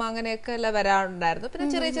കലോത്സവം അങ്ങനെയൊക്കെ എല്ലാം വരാറുണ്ടായിരുന്നു. പിന്നെ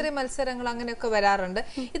ചെറിയ ചെറിയ മത്സരങ്ങൾ അങ്ങനെയൊക്കെ വരാറുണ്ട്.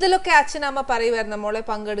 ഇതിലൊക്കെ അച്ഛനമ്മ പറയുമായിരുന്നു മോളെ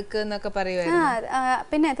പങ്കെടുക്കുന്നൊക്കെ പറയുമായിരുന്നു?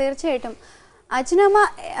 പിന്നെ തീർച്ചയായിട്ടും അച്ഛനമ്മ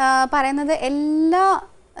പറയുന്നത്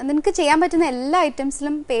നിനക്ക് ചെയ്യാൻ പറ്റുന്ന എല്ലാ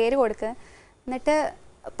ഐറ്റംസിലും പേര് കൊടുക്കുക, എന്നിട്ട്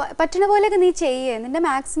പറ്റുന്ന പോലെയൊക്കെ നീ ചെയ്യേ, നിന്റെ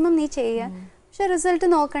മാക്സിമം നീ ചെയ്യ, പക്ഷെ റിസൾട്ട്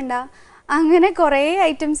നോക്കണ്ട. അങ്ങനെ കുറേ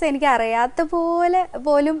ഐറ്റംസ് എനിക്ക് അറിയാത്ത പോലെ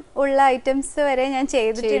പോലും ഉള്ള ഐറ്റംസ് വരെ ഞാൻ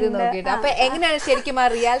ചെയ്തിട്ടുണ്ട്. അപ്പൊ എങ്ങനെയാണ് ശരിക്കും ആ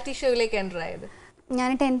റിയാലിറ്റി ഷോയിലേക്ക് എൻ്റർ ആയത്?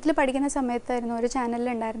 ഞാൻ 10th പഠിക്കുന്ന സമയത്തായിരുന്നു, ഒരു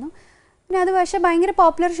ചാനലിലുണ്ടായിരുന്നു. പിന്നെ അത് പക്ഷെ ഭയങ്കര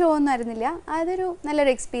പോപ്പുലർ ഷോ ഒന്നും ആയിരുന്നില്ല. അതൊരു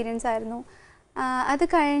നല്ലൊരു എക്സ്പീരിയൻസ് ആയിരുന്നു. അത്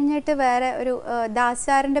കഴിഞ്ഞിട്ട് വേറെ ഒരു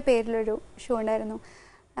ദാസാറിൻ്റെ പേരിലൊരു ഷോ ഉണ്ടായിരുന്നു,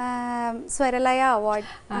 സ്വരലയ അവാർഡ്.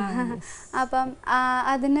 അപ്പം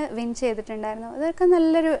അതിന് വിൻ ചെയ്തിട്ടുണ്ടായിരുന്നു. അതൊക്കെ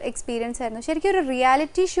നല്ലൊരു എക്സ്പീരിയൻസ് ആയിരുന്നു. ശരിക്കും ഒരു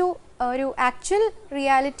റിയാലിറ്റി ഷോ, ഒരു ആക്ച്വൽ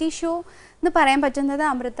റിയാലിറ്റി ഷോ എന്ന് പറയാൻ പറ്റുന്നത്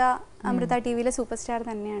അമൃത ടി വിയിലെ സൂപ്പർ സ്റ്റാർ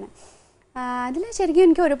തന്നെയാണ്. അതിൽ ശരിക്കും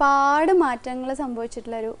എനിക്ക് ഒരുപാട് മാറ്റങ്ങൾ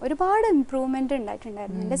സംഭവിച്ചിട്ടുള്ള ഒരുപാട് ഇമ്പ്രൂവ്മെൻറ്റ്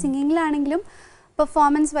ഉണ്ടായിട്ടുണ്ടായിരുന്നു. എൻ്റെ സിംഗിങ്ങിലാണെങ്കിലും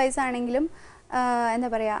പെർഫോമൻസ് വൈസ് ആണെങ്കിലും എന്താ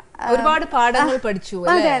പറയാ, ഒരുപാട് പാഠങ്ങൾ പഠിച്ചു.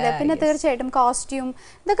 അതെ അതെ. പിന്നെ തീർച്ചയായിട്ടും കോസ്റ്റ്യൂം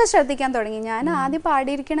ഇതൊക്കെ ശ്രദ്ധിക്കാൻ തുടങ്ങി. ഞാൻ ആദ്യം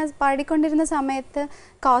പാടിക്കൊണ്ടിരുന്ന സമയത്ത്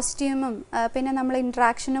കോസ്റ്റ്യൂമും പിന്നെ നമ്മൾ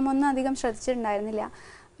ഇൻട്രാക്ഷനും ഒന്നും അധികം ശ്രദ്ധിച്ചിട്ടുണ്ടായിരുന്നില്ല.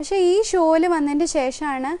 പക്ഷെ ഈ ഷോയിൽ വന്നതിൻ്റെ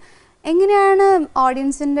ശേഷമാണ് എങ്ങനെയാണ്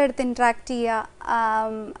ഓഡിയൻസിൻ്റെ അടുത്ത് ഇൻട്രാക്ട് ചെയ്യുക,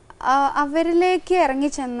 അവരിലേക്ക്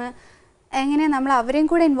ഇറങ്ങിച്ചെന്ന് എങ്ങനെ നമ്മൾ അവരെയും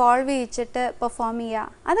കൂടെ ഇൻവോൾവ് ചെയ്യിച്ചിട്ട് പെർഫോം ചെയ്യുക,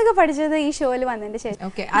 അതൊക്കെ പഠിച്ചത് ഈ ഷോയിൽ വന്നതിന്റെ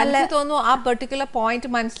ശേഷം. തോന്നുന്നു ആ പെർട്ടിക്കുലർ പോയിന്റ്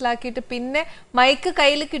മനസ്സിലാക്കിയിട്ട് പിന്നെ മൈക്ക്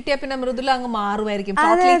കയ്യിൽ കിട്ടിയ പിന്നെ മൃദുല അങ്ങ് മാറുമായിരിക്കും.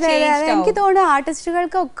 എനിക്ക് തോന്നുന്നു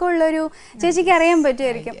ആർട്ടിസ്റ്റുകൾക്ക് ഒക്കെ ഉള്ളൊരു, ചേച്ചിക്ക് അറിയാൻ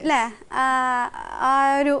പറ്റുമായിരിക്കും അല്ലേ, ആ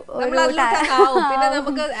ഒരു പിന്നെ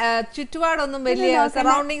നമുക്ക് ചുറ്റുപാടൊന്നും വലിയ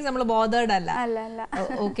സറൗണ്ടിങ്സ് നമ്മൾ ബോധേർഡ് അല്ല.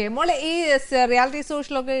 ഓക്കെ മോളെ, ഈ റിയാലിറ്റി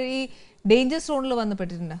ഷോസിലൊക്കെ ഈ ഡേഞ്ചർ സോണിൽ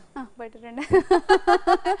വന്നിപ്പെട്ടിട്ടുണ്ട്? പെട്ടിട്ടുണ്ട്.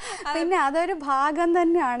 പിന്നെ അതൊരു ഭാഗം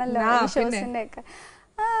തന്നെയാണല്ലോ ഷോസിന്റെ ഒക്കെ.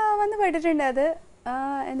 വന്ന് പെട്ടിട്ടുണ്ട്. അത്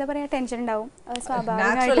എന്താ പറയാ, ടെൻഷൻ ഉണ്ടാവും,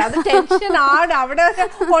 സ്വാഭാവികമായിട്ടും.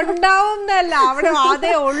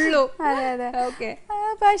 അതെ അതെ.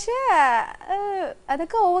 പക്ഷെ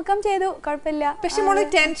അതൊക്കെ ഓവർകം ചെയ്തു, കുഴപ്പമില്ല. പക്ഷെ മോളെ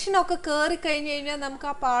ടെൻഷൻ ഒക്കെ കേറി കഴിഞ്ഞു കഴിഞ്ഞാൽ നമുക്ക്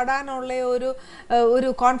ആ പാടാനുള്ള ഒരു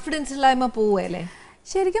കോൺഫിഡൻസ് ഇല്ലായ്മ പോവല്ലേ?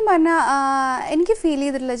 ശരിക്കും പറഞ്ഞാൽ എനിക്ക് ഫീൽ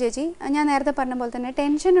ചെയ്തിട്ടില്ല ചേച്ചി. ഞാൻ നേരത്തെ പറഞ്ഞ പോലെ തന്നെ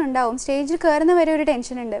ടെൻഷൻ ഉണ്ടാവും, സ്റ്റേജിൽ കയറുന്ന വരെ ഒരു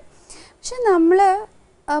ടെൻഷൻ ഉണ്ട്. പക്ഷെ നമ്മൾ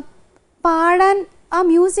പാടാൻ ആ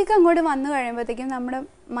മ്യൂസിക് അങ്ങോട്ട് വന്നു കഴിയുമ്പോഴത്തേക്കും നമ്മുടെ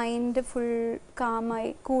മൈൻഡ് ഫുൾ കാമായി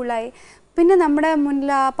കൂളായി. പിന്നെ നമ്മുടെ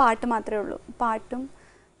മുന്നിൽ ആ പാട്ട് മാത്രമേ ഉള്ളൂ, പാട്ടും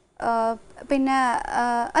പിന്നെ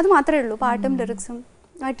അത് മാത്രമേ ഉള്ളൂ, പാട്ടും ലിറിക്സും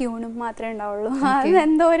ആ ട്യൂണും മാത്രമേ ഉണ്ടാവുള്ളൂ. അത്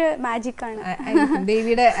എന്തോ ഒരു മാജിക് ആണ്,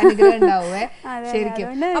 ദേവിയുടെ അനുഗ്രഹം ഉണ്ടാവേ ശരിക്കും.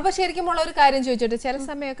 അപ്പൊ ശരിക്കും ഉള്ള ഒരു കാര്യം ചോദിച്ചോട്ടെ, ചില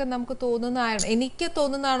സമയമൊക്കെ നമുക്ക് എനിക്ക്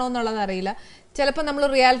തോന്നുന്നതാണോ എന്നുള്ളത് അറിയില്ല, ചിലപ്പോൾ നമ്മൾ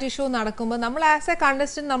റിയാലിറ്റി ഷോ നടക്കുമ്പോൾ നമ്മൾ ആസ് എ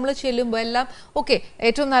കണ്ടസ്റ്റന്റ് നമ്മൾ ചെല്ലുമ്പോൾ എല്ലാം ഓക്കെ,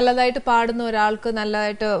 ഏറ്റവും നല്ലതായിട്ട് പാടുന്ന ഒരാൾക്ക്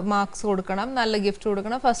നല്ലതായിട്ട് മാർക്സ് കൊടുക്കണം, നല്ല ഗിഫ്റ്റ്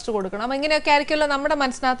കൊടുക്കണം, ഫസ്റ്റ് കൊടുക്കണം, ഇങ്ങനെയൊക്കെ ആയിരിക്കുമല്ലോ നമ്മുടെ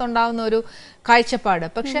മനസ്സിനകത്ത് ഉണ്ടാവുന്ന ഒരു കാഴ്ചപ്പാട്.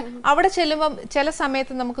 പക്ഷെ അവിടെ ചെല്ലുമ്പോൾ ചില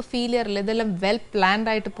സമയത്ത് നമുക്ക് ഫീൽ ചെയ്യാറില്ല ഇതെല്ലാം വെൽ പ്ലാൻഡ്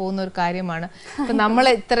ആയിട്ട് പോകുന്ന ഒരു കാര്യമാണ്. ഇപ്പൊ നമ്മൾ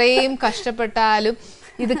ഇത്രയും കഷ്ടപ്പെട്ടാലും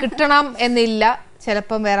ഇത് കിട്ടണം എന്നില്ല,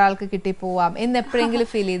 ചിലപ്പം വേറെ ആൾക്ക് കിട്ടിപ്പോവാം എന്ന് എപ്പോഴെങ്കിലും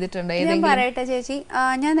ഫീൽ ചെയ്തിട്ടുണ്ടോ? ഞാൻ പറയട്ടെ ചേച്ചി,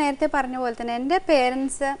 ഞാൻ നേരത്തെ പറഞ്ഞ പോലെ തന്നെ എൻ്റെ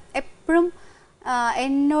പേരൻസ് എപ്പോഴും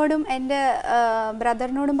എന്നോടും എൻ്റെ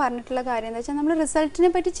ബ്രദറിനോടും പറഞ്ഞിട്ടുള്ള കാര്യം എന്താ വെച്ചാൽ, നമ്മൾ റിസൾട്ടിനെ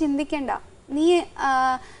പറ്റി ചിന്തിക്കണ്ട,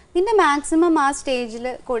 നിന്റെ മാക്സിമം ആ സ്റ്റേജിൽ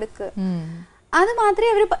കൊടുക്ക്, അത്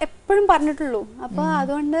മാത്രമേ അവർ എപ്പോഴും പറഞ്ഞിട്ടുള്ളൂ. അപ്പൊ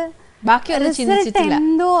അതുകൊണ്ട് റിസൾട്ട്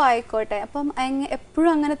എന്തോ ആയിക്കോട്ടെ, അപ്പം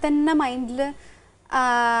എപ്പോഴും അങ്ങനെ തന്നെ മൈൻഡിൽ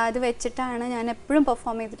അത് വെച്ചിട്ടാണ് ഞാൻ എപ്പോഴും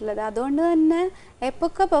പെർഫോം ചെയ്തിട്ടുള്ളത്. അതുകൊണ്ട് തന്നെ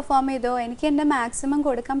എപ്പൊക്കെ പെർഫോം ചെയ്തോ എനിക്ക് എന്റെ മാക്സിമം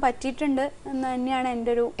കൊടുക്കാൻ പറ്റിയിട്ടുണ്ട് എന്ന് തന്നെയാണ്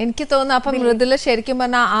എൻ്റെ ഒരു എനിക്ക് തോന്നുന്നത്. അപ്പം മൃദുല ശരിക്കും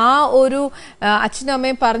പറഞ്ഞാൽ ആ ഒരു അച്ഛനും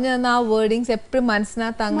അമ്മയും പറഞ്ഞു തന്ന ആ വേർഡിങ്സ് എപ്പോഴും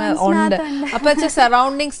മനസ്സിനകത്ത് അങ്ങ് ഉണ്ട്. അപ്പൊ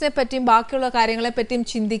സറൗണ്ടിങ്സിനെ പറ്റിയും ബാക്കിയുള്ള കാര്യങ്ങളെ പറ്റിയും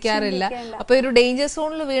ചിന്തിക്കാറില്ല. അപ്പൊ ഒരു ഡേഞ്ചർ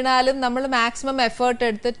സോണിൽ വീണാലും നമ്മൾ മാക്സിമം എഫേർട്ട്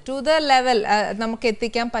എടുത്ത് ടു ദ ലെവൽ നമുക്ക്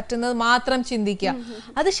എത്തിക്കാൻ പറ്റുന്നത് മാത്രം ചിന്തിക്കുക.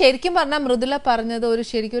 അത് ശരിക്കും പറഞ്ഞാൽ മൃദുല പറഞ്ഞത് ഒരു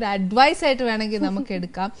ശരിക്കും ഒരു അഡ്വൈസ് ആയിട്ട് വേണമെങ്കിൽ നമുക്ക്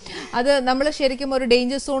എടുക്കാം. അത് നമ്മൾ ശരിക്കും ഒരു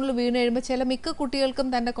ഡേഞ്ചർ സോണിൽ വീണ് കഴിയുമ്പോൾ ചില മിക്ക കുട്ടികൾക്കും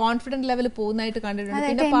തന്റെ കോൺഫിഡൻസ് ലെവൽ പോകുന്നതായിട്ട് കണ്ടിട്ടുണ്ട്.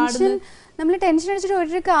 പിന്നെ പാടുന്നത് നമ്മൾ ടെൻഷൻ അടിച്ചിട്ട്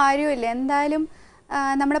ഒരു കാര്യമില്ല. എന്തായാലും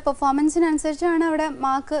നമ്മുടെ പെർഫോമൻസിനനുസരിച്ചാണ് അവിടെ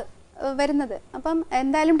മാർക്ക് വരുന്നത്. അപ്പം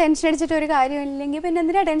എന്തായാലും ടെൻഷൻ അടിച്ചിട്ട് ഒരു കാര്യമില്ലെങ്കിൽ പിന്നെ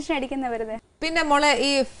എന്തിനാ ടെൻഷൻ അടിക്കുന്നത് വെറുതെ. പിന്നെ മോളെ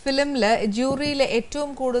ഈ ഫിലിമില് ജൂറിയിലെ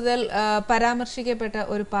ഏറ്റവും കൂടുതൽ പരാമർശിക്കപ്പെട്ട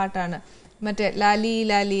ഒരു പാട്ടാണ് മറ്റേ ലാലി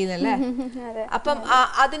ലാലി എന്നല്ലേ. അപ്പം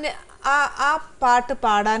അതിന് ആ പാട്ട്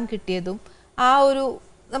പാടാൻ കിട്ടിയതും ആ ഒരു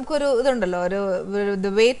നമുക്കൊരു ഇതുണ്ടല്ലോ, ഒരു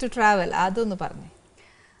വേ ടു ട്രാവൽ, അതൊന്ന് പറഞ്ഞേ.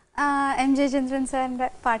 എം ജെ ചന്ദ്രൻ സാറിൻ്റെ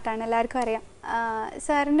പാട്ടാണ്, എല്ലാവർക്കും അറിയാം.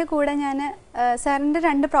 സാറിൻ്റെ കൂടെ ഞാൻ സാറിൻ്റെ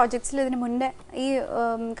 2 പ്രോജക്ട്സിൽ ഇതിന് മുന്നേ ഈ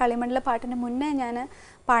കളിമണ്ണിലെ പാട്ടിന് മുന്നേ ഞാൻ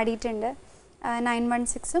പാടിയിട്ടുണ്ട്.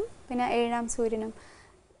 916ഉം പിന്നെ 7-ാം സൂര്യനും.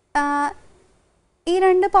 ഈ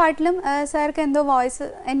 2 പാട്ടിലും സാർക്ക് എന്തോ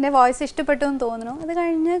എൻ്റെ വോയിസ് ഇഷ്ടപ്പെട്ടു എന്ന് തോന്നുന്നു. അത്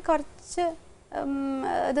കഴിഞ്ഞ് കുറച്ച്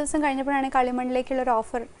ദിവസം കഴിഞ്ഞപ്പോഴാണ് കളിമണ്ണിലേക്കുള്ളൊരു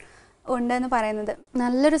ഓഫർ ഉണ്ടെന്ന് പറയുന്നത്.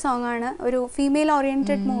 നല്ലൊരു സോങ്ങാണ്, ഒരു ഫീമെയിൽ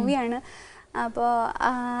ഓറിയൻറ്റഡ് മൂവിയാണ്. അപ്പോൾ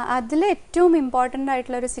അതിൽ ഏറ്റവും ഇമ്പോർട്ടൻ്റ്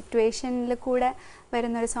ആയിട്ടുള്ളൊരു സിറ്റുവേഷനിൽ കൂടെ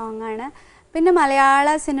വരുന്നൊരു സോങ്ങാണ്. പിന്നെ മലയാള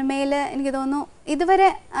സിനിമയിൽ എനിക്ക് തോന്നുന്നു ഇതുവരെ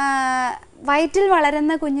വയറ്റിൽ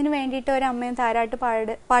വളരുന്ന കുഞ്ഞിന് വേണ്ടിയിട്ട് ഒരു അമ്മയും താരാട്ട്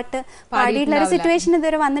പാട്ട് പാടിയിട്ടുള്ളൊരു സിറ്റുവേഷൻ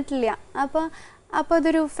ഇതുവരെ വന്നിട്ടില്ല. അപ്പോൾ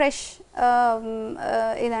അതൊരു ഫ്രഷ്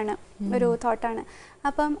ഇതാണ്, ഒരു തോട്ടാണ്.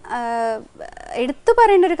 അപ്പം എടുത്തു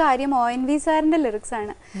പറയേണ്ട ഒരു കാര്യം ONV സാറിൻ്റെ ലിറിക്സ്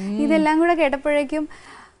ആണ്. ഇതെല്ലാം കൂടെ കേട്ടപ്പോഴേക്കും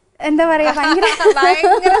എന്താ പറയാ,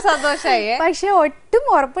 ഭയങ്കര സന്തോഷമായി. പക്ഷെ ഒട്ടും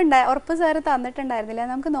ഉറപ്പ് സാറ് തന്നിട്ടുണ്ടായിരുന്നില്ല.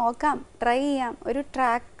 നമുക്ക് നോക്കാം, ട്രൈ ചെയ്യാം. ഒരു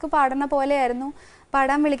ട്രാക്ക്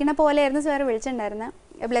പാടാൻ വിളിക്കുന്ന പോലെയായിരുന്നു സാറ് വിളിച്ചിട്ടുണ്ടായിരുന്നത്.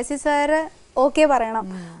 ബ്ലെസ്സി സാറ് ഓക്കെ പറയണം.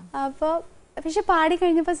 അപ്പോൾ പക്ഷെ പാടി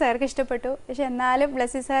കഴിഞ്ഞപ്പോൾ സാർക്ക് ഇഷ്ടപ്പെട്ടു. പക്ഷെ എന്നാലും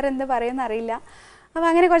ബ്ലെസ്സി സാർ എന്ത് പറയുമെന്ന് അറിയില്ല. അപ്പോൾ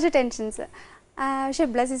അങ്ങനെ കുറച്ച് ടെൻഷൻസ്. പക്ഷെ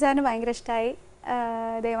ബ്ലെസ്സി സാറിന് ഭയങ്കര ഇഷ്ടമായി.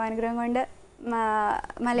 ദൈവാനുഗ്രഹം കൊണ്ട്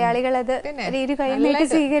മലയാളികളത് രീതി കൈനീട്ടി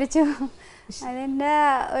സ്വീകരിച്ചു. അതിൻ്റെ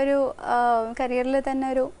ഒരു കരിയറിൽ തന്നെ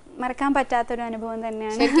ഒരു മറക്കാൻ പറ്റാത്തൊരു അനുഭവം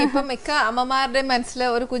തന്നെയാണ്. ഇപ്പൊ മിക്ക അമ്മമാരുടെ മനസ്സിൽ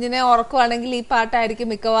ഒരു കുഞ്ഞിനെ ഉറക്കുവാണെങ്കിൽ ഈ പാട്ടായിരിക്കും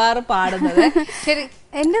മിക്കവാറും പാടുന്നത്. ശരി,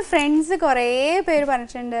 എൻ്റെ ഫ്രണ്ട്സ് കുറേ പേര്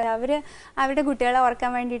പറഞ്ഞിട്ടുണ്ട്, അവരുടെ കുട്ടികളെ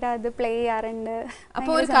ഓർക്കാൻ വേണ്ടിയിട്ട് അത് പ്ലേ ചെയ്യാറുണ്ട്.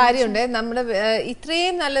 അപ്പോൾ ഒരു കാര്യമുണ്ട്, നമ്മുടെ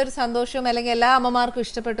ഇത്രയും നല്ലൊരു സന്തോഷം അല്ലെങ്കിൽ എല്ലാ അമ്മമാർക്കും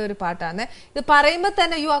ഇഷ്ടപ്പെട്ട ഒരു പാട്ടാണ്. ഇത് പറയുമ്പോൾ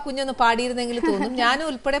തന്നെ ആ കുഞ്ഞൊന്ന് പാടിയിരുന്നെങ്കിൽ തോന്നും. ഞാനും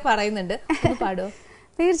ഉൾപ്പെടെ പറയുന്നുണ്ട്, ഒന്ന് പാടുമോ?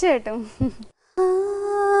 തീർച്ചയായിട്ടും.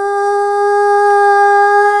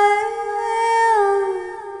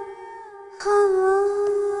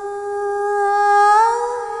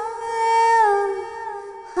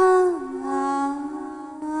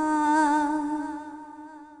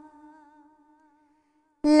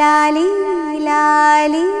 ലാലി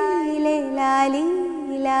ലാലി ലേ ലാലി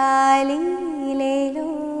ലാലി ലേലോ,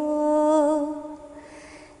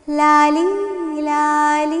 ലാലി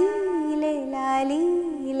ലാലി ലേ ലാലി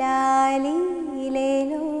ലാലി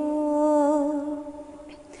ലേലോ.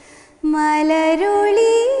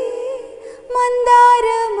 മലരുളി മന്ദാര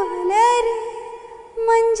മലരെ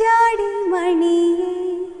മഞ്ചാടി മണിയെ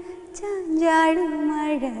ചാഞ്ചാടും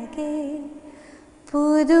അഴകേ,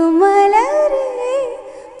 പുതുമലരെ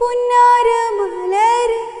പുന്നാര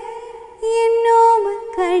മലരെ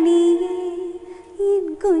എന്നോമക്കണിയെ എൻ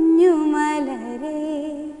കുഞ്ഞുമലരെ.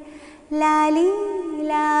 ലാലി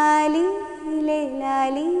ലാലി ലേ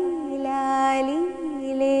ലാലി ലാലി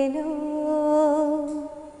ലേലോ,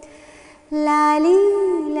 ലാലി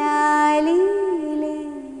ലാലി ലേ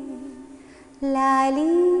ലാലി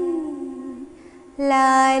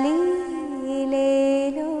ലാലി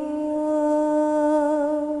ലേലോ.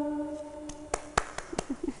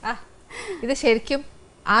 ഇത് ശരിക്കും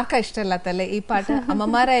ആർക്കാ ഇഷ്ടമല്ലാത്തല്ലേ ഈ പാട്ട്?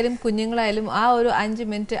 അമ്മമാരായാലും കുഞ്ഞുങ്ങളായാലും ആ ഒരു 5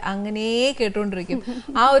 മിനിറ്റ് അങ്ങനെ കേട്ടോണ്ടിരിക്കും.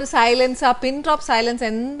 ആ ഒരു സൈലൻസ്, ആ പിൻ ഡ്രോപ്പ് സൈലൻസ്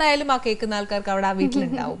എന്തായാലും ആ കേൾക്കുന്ന ആൾക്കാർക്ക് അവിടെ ആ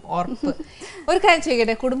വീട്ടിലുണ്ടാവും, ഉറപ്പ്. ഒരു കാര്യം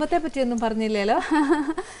ചെയ്യട്ടെ, കുടുംബത്തെ പറ്റിയൊന്നും പറഞ്ഞില്ലല്ലോ.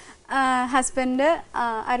 ഹസ്ബൻഡ്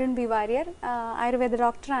അരുൺ ബി വാര്യർ, ആയുർവേദ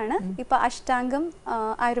ഡോക്ടറാണ്. ഇപ്പൊ അഷ്ടാംഗം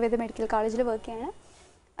ആയുർവേദ മെഡിക്കൽ കോളേജിൽ വർക്ക് ചെയ്യാണ്,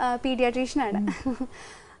 പീഡിയാട്രീഷ്യനാണ്.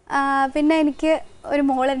 പിന്നെ എനിക്ക് ഒരു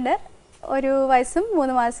മോളുണ്ട്, 1 വയസ്സും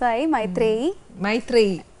 3 മാസമായി, മൈത്രേയി.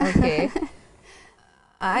 മൈത്രേയി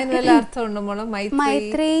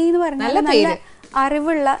എന്ന് പറഞ്ഞാൽ നല്ല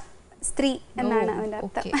അറിവുള്ള സ്ത്രീ എന്നാണ് അതിന്റെ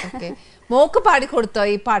അർത്ഥം. മോക്ക് പാടിക്കൊടുത്തോ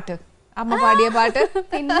ഈ പാട്ട്? അമ്മ പാടിയ പാട്ട്?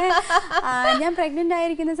 പിന്നെ ഞാൻ പ്രഗ്നന്റ്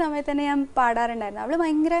ആയിരിക്കുന്ന സമയത്ത് തന്നെ ഞാൻ പാടാറുണ്ടായിരുന്നു. അവള്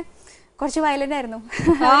ഭയങ്കര കുറച്ച് വയലന്റ് ആയിരുന്നു.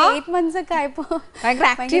 8 months ഒക്കെ ആയപ്പോ ഭയങ്കര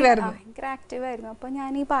ആക്റ്റീവ് ആയിരുന്നു. അപ്പൊ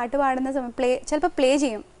ഞാൻ ഈ പാട്ട് പാടുന്ന സമയം ചിലപ്പോൾ പ്ലേ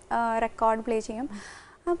ചെയ്യും, റെക്കോർഡ് പ്ലേ ചെയ്യും.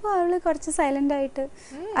 അപ്പൊ അവള് കുറച്ച് സൈലന്റ് ആയിട്ട്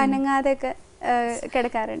അനങ്ങാതെയൊക്കെ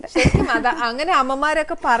കിടക്കാറുണ്ട്. ശരിക്കും അങ്ങനെ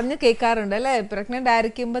അമ്മമാരൊക്കെ പറഞ്ഞു കേൾക്കാറുണ്ട് അല്ലെ? പ്രഗ്നന്റ്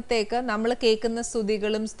ആയിരിക്കുമ്പോഴത്തേക്ക് നമ്മൾ കേൾക്കുന്ന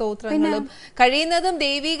സ്തുതികളും സ്തോത്രങ്ങളും കഴിയുന്നതും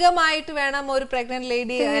ദൈവികമായിട്ട് വേണം ഒരു പ്രഗ്നന്റ്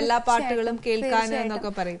ലേഡി എല്ലാ പാട്ടുകളും കേൾക്കാൻ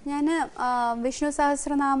എന്നൊക്കെ പറയും. ഞാൻ വിഷ്ണു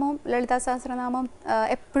സഹസ്രനാമവും ലളിതാ സഹസ്രനാമവും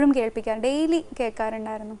എപ്പോഴും കേൾപ്പിക്കാൻ ഡെയിലി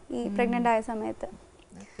കേൾക്കാറുണ്ടായിരുന്നു ഈ പ്രഗ്നന്റ് ആയ സമയത്ത്.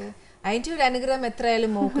 അതിന്റെ ഒരു അനുഗ്രഹം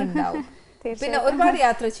എത്രയായാലും മോക്കുണ്ടാവും. പിന്നെ ഒരുപാട്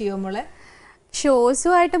യാത്ര ചെയ്യോ മോളെ?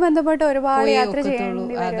 ഷോസുമായിട്ട് ബന്ധപ്പെട്ട് ഒരുപാട് യാത്ര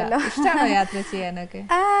ചെയ്യേണ്ടി വരുമല്ലോ. യാത്ര ചെയ്യാനൊക്കെ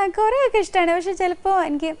കുറെയൊക്കെ ഇഷ്ടമാണ്. പക്ഷെ ചിലപ്പോ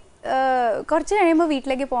എനിക്ക് കുറച്ച് കഴിയുമ്പോ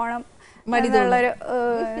വീട്ടിലേക്ക് പോകണം എന്നുള്ളൊരു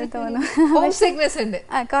തോന്നും.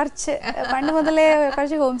 കുറച്ച് പണ്ട് മുതലേ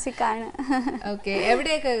കുറച്ച് ഹോം സിക്ക് ആണ്.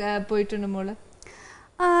 എവിടെയൊക്കെ പോയിട്ടുണ്ട് മോള്?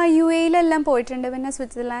 UAE പോയിട്ടുണ്ട്, പിന്നെ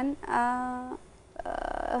സ്വിറ്റ്സർലാൻഡ്,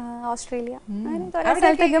 ഓസ്ട്രേലിയ,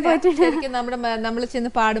 നമ്മൾ ചെന്ന്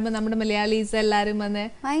പാടുമ്പോ നമ്മുടെ മലയാളീസ് എല്ലാരും വന്ന്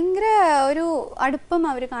ഭയങ്കര ഒരു അടുപ്പം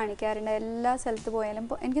അവര് കാണിക്കാറുണ്ട്. എല്ലാ സ്ഥലത്ത് പോയാലും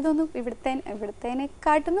എനിക്ക് തോന്നുന്നു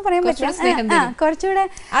ഇവിടത്തേനെക്കാട്ടെന്ന് പറയാൻ പറ്റില്ല, കുറച്ചുകൂടെ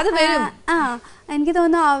എനിക്ക്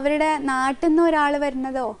തോന്നുന്നു അവരുടെ നാട്ടിൽ നിന്ന് ഒരാൾ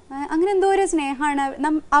വരുന്നതോ അങ്ങനെ എന്തോ ഒരു സ്നേഹമാണ്.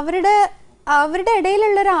 അവരുടെ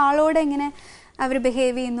ഇടയിലുള്ള ഒരാളോട് എങ്ങനെ അവർ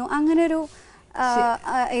ബിഹേവ് ചെയ്യുന്നു, അങ്ങനെ ഒരു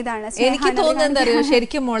ഇതാണ് എനിക്ക് തോന്നുന്നത്. എന്താ അറിയോ,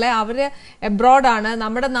 ശരിക്കും മോളെ അവര് എബ്രോഡാണ്,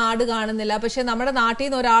 നമ്മുടെ നാട് കാണുന്നില്ല. പക്ഷെ നമ്മുടെ നാട്ടിൽ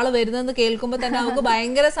നിന്ന് ഒരാൾ വരുന്നെന്ന് കേൾക്കുമ്പോ തന്നെ നമുക്ക്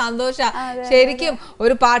ഭയങ്കര സന്തോഷാ. ശരിക്കും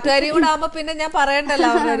ഒരു പാട്ടുകാരി കൂടെ ആവുമ്പോ പിന്നെ ഞാൻ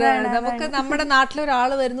പറയണ്ടല്ലോ, നമുക്ക് നമ്മുടെ നാട്ടിലൊരാൾ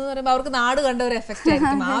വരുന്നു പറയുമ്പോ അവർക്ക് നാട് കണ്ട ഒരു എഫക്റ്റ്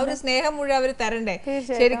ആയിരിക്കും. ആ ഒരു സ്നേഹം മുഴുവൻ അവര് തരണ്ടേ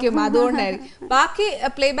ശരിക്കും, അതുകൊണ്ടായിരിക്കും. ബാക്കി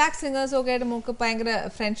പ്ലേ ബാക്ക് സിംഗേഴ്സും ഒക്കെ ആയിട്ട് നമുക്ക് ഭയങ്കര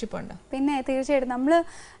ഫ്രണ്ട്ഷിപ്പ് ഉണ്ട്. പിന്നെ തീർച്ചയായിട്ടും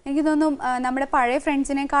എനിക്ക് തോന്നുന്നു നമ്മുടെ പഴയ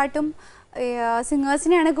ഫ്രണ്ട്സിനെക്കാട്ടും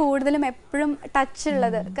സിംഗേഴ്സിനെയാണ് കൂടുതലും എപ്പോഴും ടച്ച്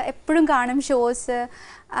ഉള്ളത്. എപ്പോഴും കാണും ഷോസ്.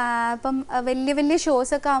 അപ്പം വലിയ വലിയ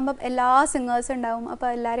ഷോസ് ഒക്കെ ആകുമ്പോൾ എല്ലാ സിംഗേഴ്സും ഉണ്ടാവും, അപ്പൊ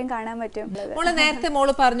എല്ലാരും കാണാൻ പറ്റും. മോള് നേരത്തെ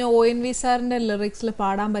മോള് പറഞ്ഞു ONV സാറിന്റെ ലിറിക്സിൽ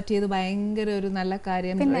പാടാൻ പറ്റിയത് ഭയങ്കര ഒരു നല്ല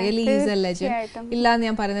കാര്യം, ഇല്ലാന്ന്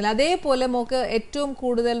ഞാൻ പറയുന്നില്ല. അതേപോലെ മോക്ക് ഏറ്റവും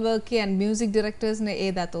കൂടുതൽ വർക്ക് ചെയ്യാൻ മ്യൂസിക് ഡയറക്ടേഴ്സിന്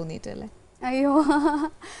ഏതാ തോന്നിയിട്ടല്ലേ? അയ്യോ,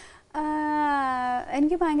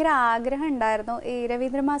 എനിക്ക് ഭയങ്കര ആഗ്രഹം ഉണ്ടായിരുന്നു ഈ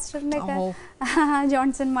രവീന്ദ്ര മാസ്റ്ററിന്റെ ഒക്കെ,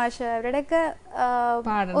 ജോൺസൺ മാഷ്, അവരുടെയൊക്കെ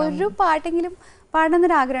ഒരു പാട്ടെങ്കിലും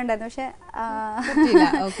പാടണമെന്നൊരു ആഗ്രഹം ഉണ്ടായിരുന്നു. പക്ഷെ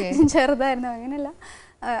ചെറുതായിരുന്നു, അങ്ങനെയല്ല,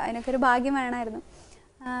 അതിനൊക്കെ ഒരു ഭാഗ്യം വേണമായിരുന്നു.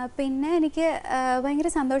 പിന്നെ എനിക്ക്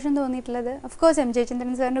ഭയങ്കര സന്തോഷം തോന്നിയിട്ടുള്ളത് ഓഫ്കോഴ്സ് MJ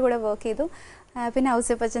ചന്ദ്രൻ സാറിൻ്റെ കൂടെ വർക്ക് ചെയ്തു. പിന്നെ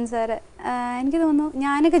ഔസേപ്പച്ചൻ സാറ്, എനിക്ക് തോന്നുന്നു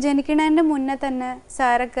ഞാനൊക്കെ ജനിക്കുന്നതിൻ്റെ മുന്നേ തന്നെ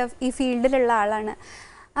സാറൊക്കെ ഈ ഫീൽഡിലുള്ള ആളാണ്.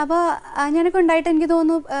 അപ്പോൾ ഞാനൊക്കെ ഉണ്ടായിട്ട് എനിക്ക്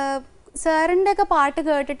തോന്നുന്നു സാറിൻ്റെ ഒക്കെ പാട്ട്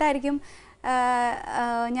കേട്ടിട്ടായിരിക്കും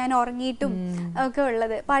ഞാൻ ഉറങ്ങിയിട്ടും ഒക്കെ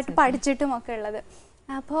ഉള്ളത്, പാട്ട് പഠിച്ചിട്ടും ഒക്കെ ഉള്ളത്.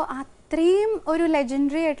 അപ്പോൾ അത്രയും ഒരു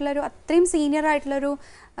ലെജൻഡറി ആയിട്ടുള്ളൊരു, അത്രയും സീനിയർ ആയിട്ടുള്ളൊരു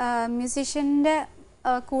മ്യൂസീഷ്യൻ്റെ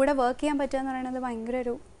കൂടെ വർക്ക് ചെയ്യാൻ പറ്റുക എന്ന് പറയുന്നത് ഭയങ്കര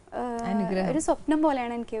ഒരു സ്വപ്നം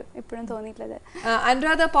പോലെയാണ് എനിക്ക് ഇപ്പോഴും തോന്നിയിട്ടുള്ളത്.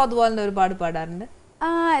 അനുരാധ പൗദ്വാളിന്റെ ഒരുപാട് പാടാറുണ്ട്.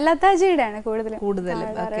 ലതാജിയുടെ ആണ് കൂടുതൽ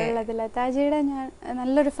ലതാജിയുടെ ഞാൻ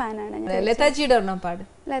നല്ലൊരു ഫാനാണ്. ലതാജിയുടെ പാട്.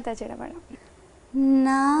 ലതാജിയുടെ പാടാം.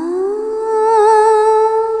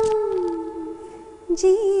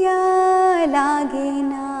 जिया लागे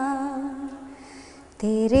ना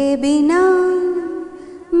तेरे बिना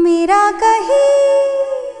मेरा कहीं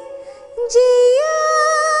जिया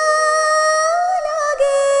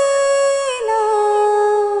लागे ना,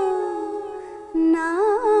 ना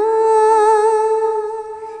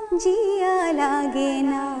जिया लागे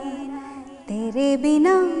ना तेरे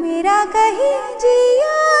बिना मेरा कहीं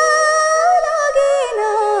जिया लागे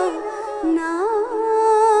ना, ना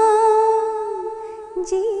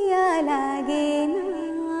जिया लागे ना.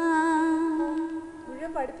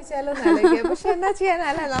 പഠിപ്പിച്ചാലോ, പക്ഷെ എന്താ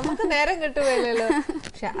ചെയ്യാനല്ല, നമുക്ക് നേരം കിട്ടുകയല്ലോ.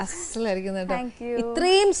 പക്ഷെ അസലായിരിക്കും കേട്ടോ.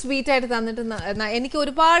 ഇത്രയും സ്വീറ്റ് ആയിട്ട് തന്നിട്ട് എനിക്ക്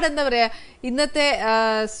ഒരുപാട് എന്താ പറയാ ഇന്നത്തെ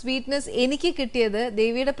സ്വീറ്റ്നെസ് എനിക്ക് കിട്ടിയത്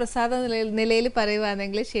ദേവിയുടെ പ്രസാദ നിലയിൽ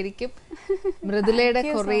പറയുവാണെങ്കിൽ ശരിക്കും മൃദുലയുടെ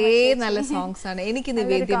കുറേ നല്ല സോങ്സ് ആണ് എനിക്ക്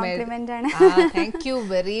നിവേദ്യമായിട്ട്. താങ്ക് യു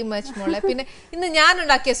വെരി മച്ച് മോളെ. പിന്നെ ഇന്ന് ഞാൻ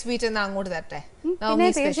ഉണ്ടാക്കിയ സ്വീറ്റ് എന്നാ അങ്ങോട്ട് തരട്ടെ.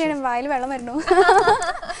 തീർച്ചയായും വായിൽ വെള്ളം വരുന്നു.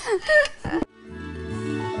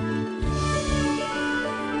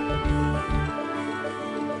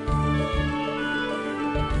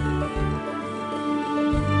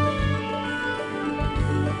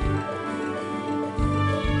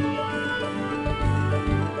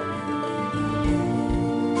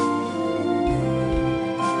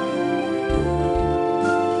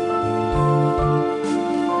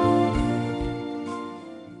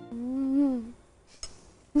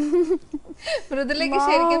 മൃദുലയ്ക്ക്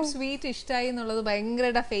ശരിക്കും സ്വീറ്റ് ഇഷ്ടമായി എന്നുള്ളത്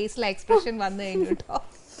ഭയങ്കര ഫേസിലെ എക്സ്പ്രഷൻ വന്നു കഴിഞ്ഞു കേട്ടോ.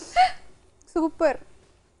 സൂപ്പർ.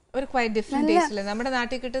 ഒരു ക്വൈറ്റ് ഡിഫറെന്റ് ടേസ്റ്റ് അല്ലേ നമ്മുടെ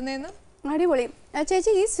നാട്ടിൽ കിട്ടുന്നതെന്ന്? അടിപൊളി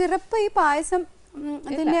ചേച്ചി. ഈ സിറപ്പ് ഈ പായസം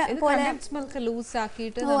ലൂസ്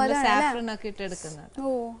ആക്കിയിട്ട് സാഫ്രൺ ആക്കിയിട്ട് എടുക്കുന്നത്. ഓ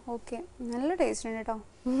ഓക്കെ, നല്ല ടേസ്റ്റ് ഉണ്ട് കേട്ടോ.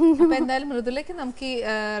 അപ്പൊ എന്തായാലും മൃദുലയ്ക്ക് നമുക്ക് ഈ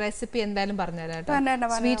റെസിപ്പി എന്തായാലും പറഞ്ഞുതരാം കേട്ടോ.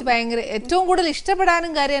 സ്വീറ്റ് ഭയങ്കര ഏറ്റവും കൂടുതൽ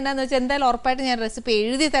ഇഷ്ടപ്പെടാനും കാര്യം എന്താന്ന് വെച്ചാൽ എന്തായാലും ഉറപ്പായിട്ട് ഞാൻ റെസിപ്പി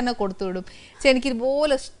എഴുതി തന്നെ കൊടുത്തു വിടും. പക്ഷെ എനിക്ക്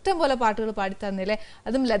ഇതുപോലെ ഇഷ്ടം പോലെ പാട്ടുകൾ പാടി തന്നില്ലേ.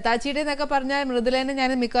 അതും ലതാച്ചിയുടെ എന്നൊക്കെ പറഞ്ഞാൽ മൃദുലേനെ ഞാൻ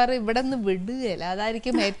മിക്കവാറും ഇവിടെ നിന്ന് വിടുകയില്ല.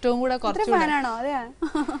 അതായിരിക്കും ഏറ്റവും കൂടെ കുറച്ച്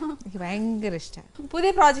എനിക്ക് ഭയങ്കര ഇഷ്ടമാണ്. പുതിയ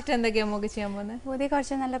പ്രോജക്ട് എന്തൊക്കെയാ നമുക്ക് ചെയ്യാൻ പോകുന്നത്? പുതിയ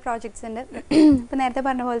കുറച്ച് നല്ല പ്രോജക്ട്സ് ഉണ്ട്. ഇപ്പൊ നേരത്തെ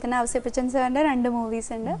പറഞ്ഞ പോലെ തന്നെ ഔസേപ്പച്ചൻ സാറിന്റെ 2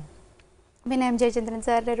 മൂവീസ് ഉണ്ട്. പിന്നെ എം ജയചന്ദ്രൻ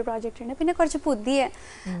സാറിന്റെ ഒരു പ്രോജക്റ്റ് ഉണ്ട്. പിന്നെ കുറച്ച് പുതിയ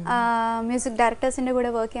മ്യൂസിക് ഡയറക്ടേഴ്സിന്റെ കൂടെ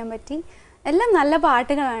വർക്ക് ചെയ്യാൻ പറ്റി. എല്ലാം നല്ല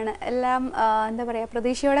പാട്ടുകളാണ്. എല്ലാം എന്താ പറയാ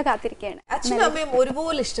പ്രതീക്ഷയോടെ കാത്തിരിക്കുകയാണ്. അച്ഛനും അമ്മയും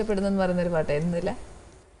ഒരുപോലെ ഇഷ്ടപ്പെടുന്നെന്ന് പറയുന്നൊരു പാട്ടായിരുന്നില്ല?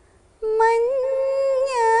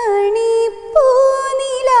 മഞ്ഞണി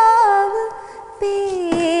പൂനിലാവ്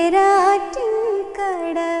പേരാറ്റിൻ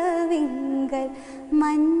കടവിങ്കൽ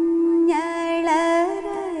മഞ്ഞളരച്ചു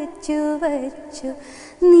വച്ചു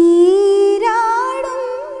നീരാടുമ്പോൾ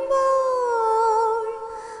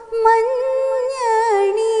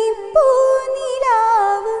മഞ്ഞണി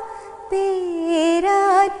പൂനിലാവ്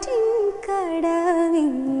പേരാറ്റിൻ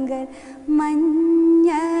കടവിങ്കൽ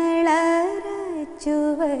മഞ്ഞളരച്ചു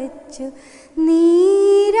വച്ചു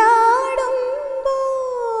നീരാടുമ്പോൾ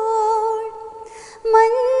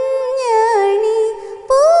മഞ്ഞണി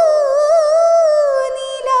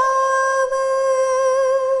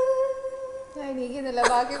എനിക്കില്ല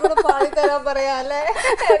ബാക്കി കൂടെ പാടിത്തരാൻ പറയാല്ലേ.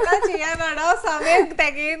 എന്നാ ചെയ്യാനാണോ? സമയം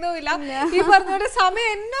തികയുന്നുമില്ല. ഈ പറഞ്ഞ സമയം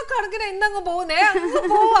എന്നോ കണക്കിന് എന്നങ്ങ് പോകുന്നേ, അങ്ങ്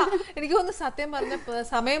പോവാ. എനിക്ക് തോന്നുന്നു സത്യം പറഞ്ഞ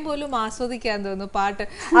സമയം പോലും ആസ്വദിക്കാൻ തോന്നുന്നു പാട്ട്.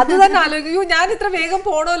 അത് തന്നെ ആലോചിക്കൂ, ഞാൻ ഇത്ര വേഗം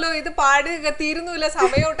പോണല്ലോ, ഇത് പാടി തീരുന്നില്ല,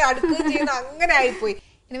 സമയമായിട്ട് അടുക്കുകയും ചെയ്യുന്നു, അങ്ങനെ ആയിപ്പോയി.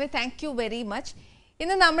 Anyway thank you very much.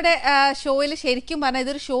 ഇന്ന് നമ്മുടെ ഷോയിൽ ശരിക്കും പറഞ്ഞാൽ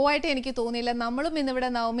ഇതൊരു ഷോ ആയിട്ട് എനിക്ക് തോന്നിയില്ല. നമ്മളും ഇന്നിവിടെ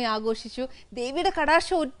നവമി ആഘോഷിച്ചു. ദേവിയുടെ കടാക്ഷ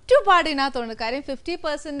ഒരുപാട് ഇതിനകത്തുണ്ട്. കാര്യം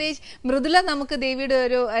 50% മൃദുല നമുക്ക് ദേവിയുടെ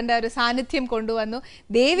ഒരു സാന്നിധ്യം കൊണ്ടുവന്നു.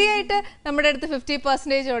 ദേവിയായിട്ട് നമ്മുടെ അടുത്ത്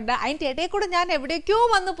 50% ഉണ്ട്. അതിൻ്റെ ഇടയിൽ കൂടെ ഞാൻ എവിടേക്കോ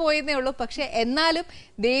വന്നു പോയെന്നേ ഉള്ളൂ. പക്ഷെ എന്നാലും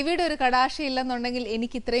ദേവിയുടെ ഒരു കടാക്ഷ ഇല്ലെന്നുണ്ടെങ്കിൽ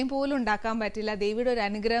എനിക്ക് ഇത്രയും പോലും ഉണ്ടാക്കാൻ പറ്റില്ല. ദേവിയുടെ ഒരു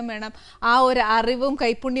അനുഗ്രഹം വേണം. ആ ഒരു അറിവും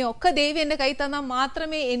കൈപ്പുണ്യവും ഒക്കെ ദേവി എൻ്റെ കൈ തന്നാൽ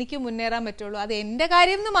മാത്രമേ എനിക്ക് മുന്നേറാൻ പറ്റുള്ളൂ. അത് എൻ്റെ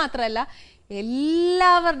കാര്യം എന്ന് മാത്രമല്ല,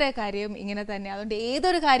 എല്ലാവരുടെ കാര്യവും ഇങ്ങനെ തന്നെ. അതുകൊണ്ട്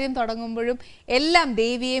ഏതൊരു കാര്യം തുടങ്ങുമ്പോഴും എല്ലാം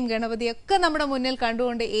ദേവിയെയും ഗണപതിയും ഒക്കെ നമ്മുടെ മുന്നിൽ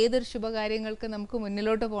കണ്ടുകൊണ്ട് ഏതൊരു ശുഭകാര്യങ്ങൾക്ക് നമുക്ക്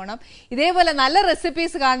മുന്നിലോട്ട് പോകണം. ഇതേപോലെ നല്ല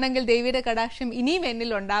റെസിപ്പീസ് കാണണമെങ്കിൽ ദേവിയുടെ കടാക്ഷം ഇനിയും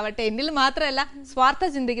എന്നിൽ ഉണ്ടാവട്ടെ. എന്നിൽ മാത്രമല്ല,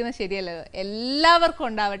 സ്വാർത്ഥ ചിന്തിക്കുന്ന ശരിയല്ലല്ലോ, എല്ലാവർക്കും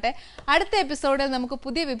ഉണ്ടാവട്ടെ. അടുത്ത എപ്പിസോഡിൽ നമുക്ക്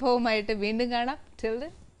പുതിയ വിഭവമായിട്ട് വീണ്ടും കാണാം. Till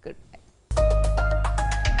then good bye.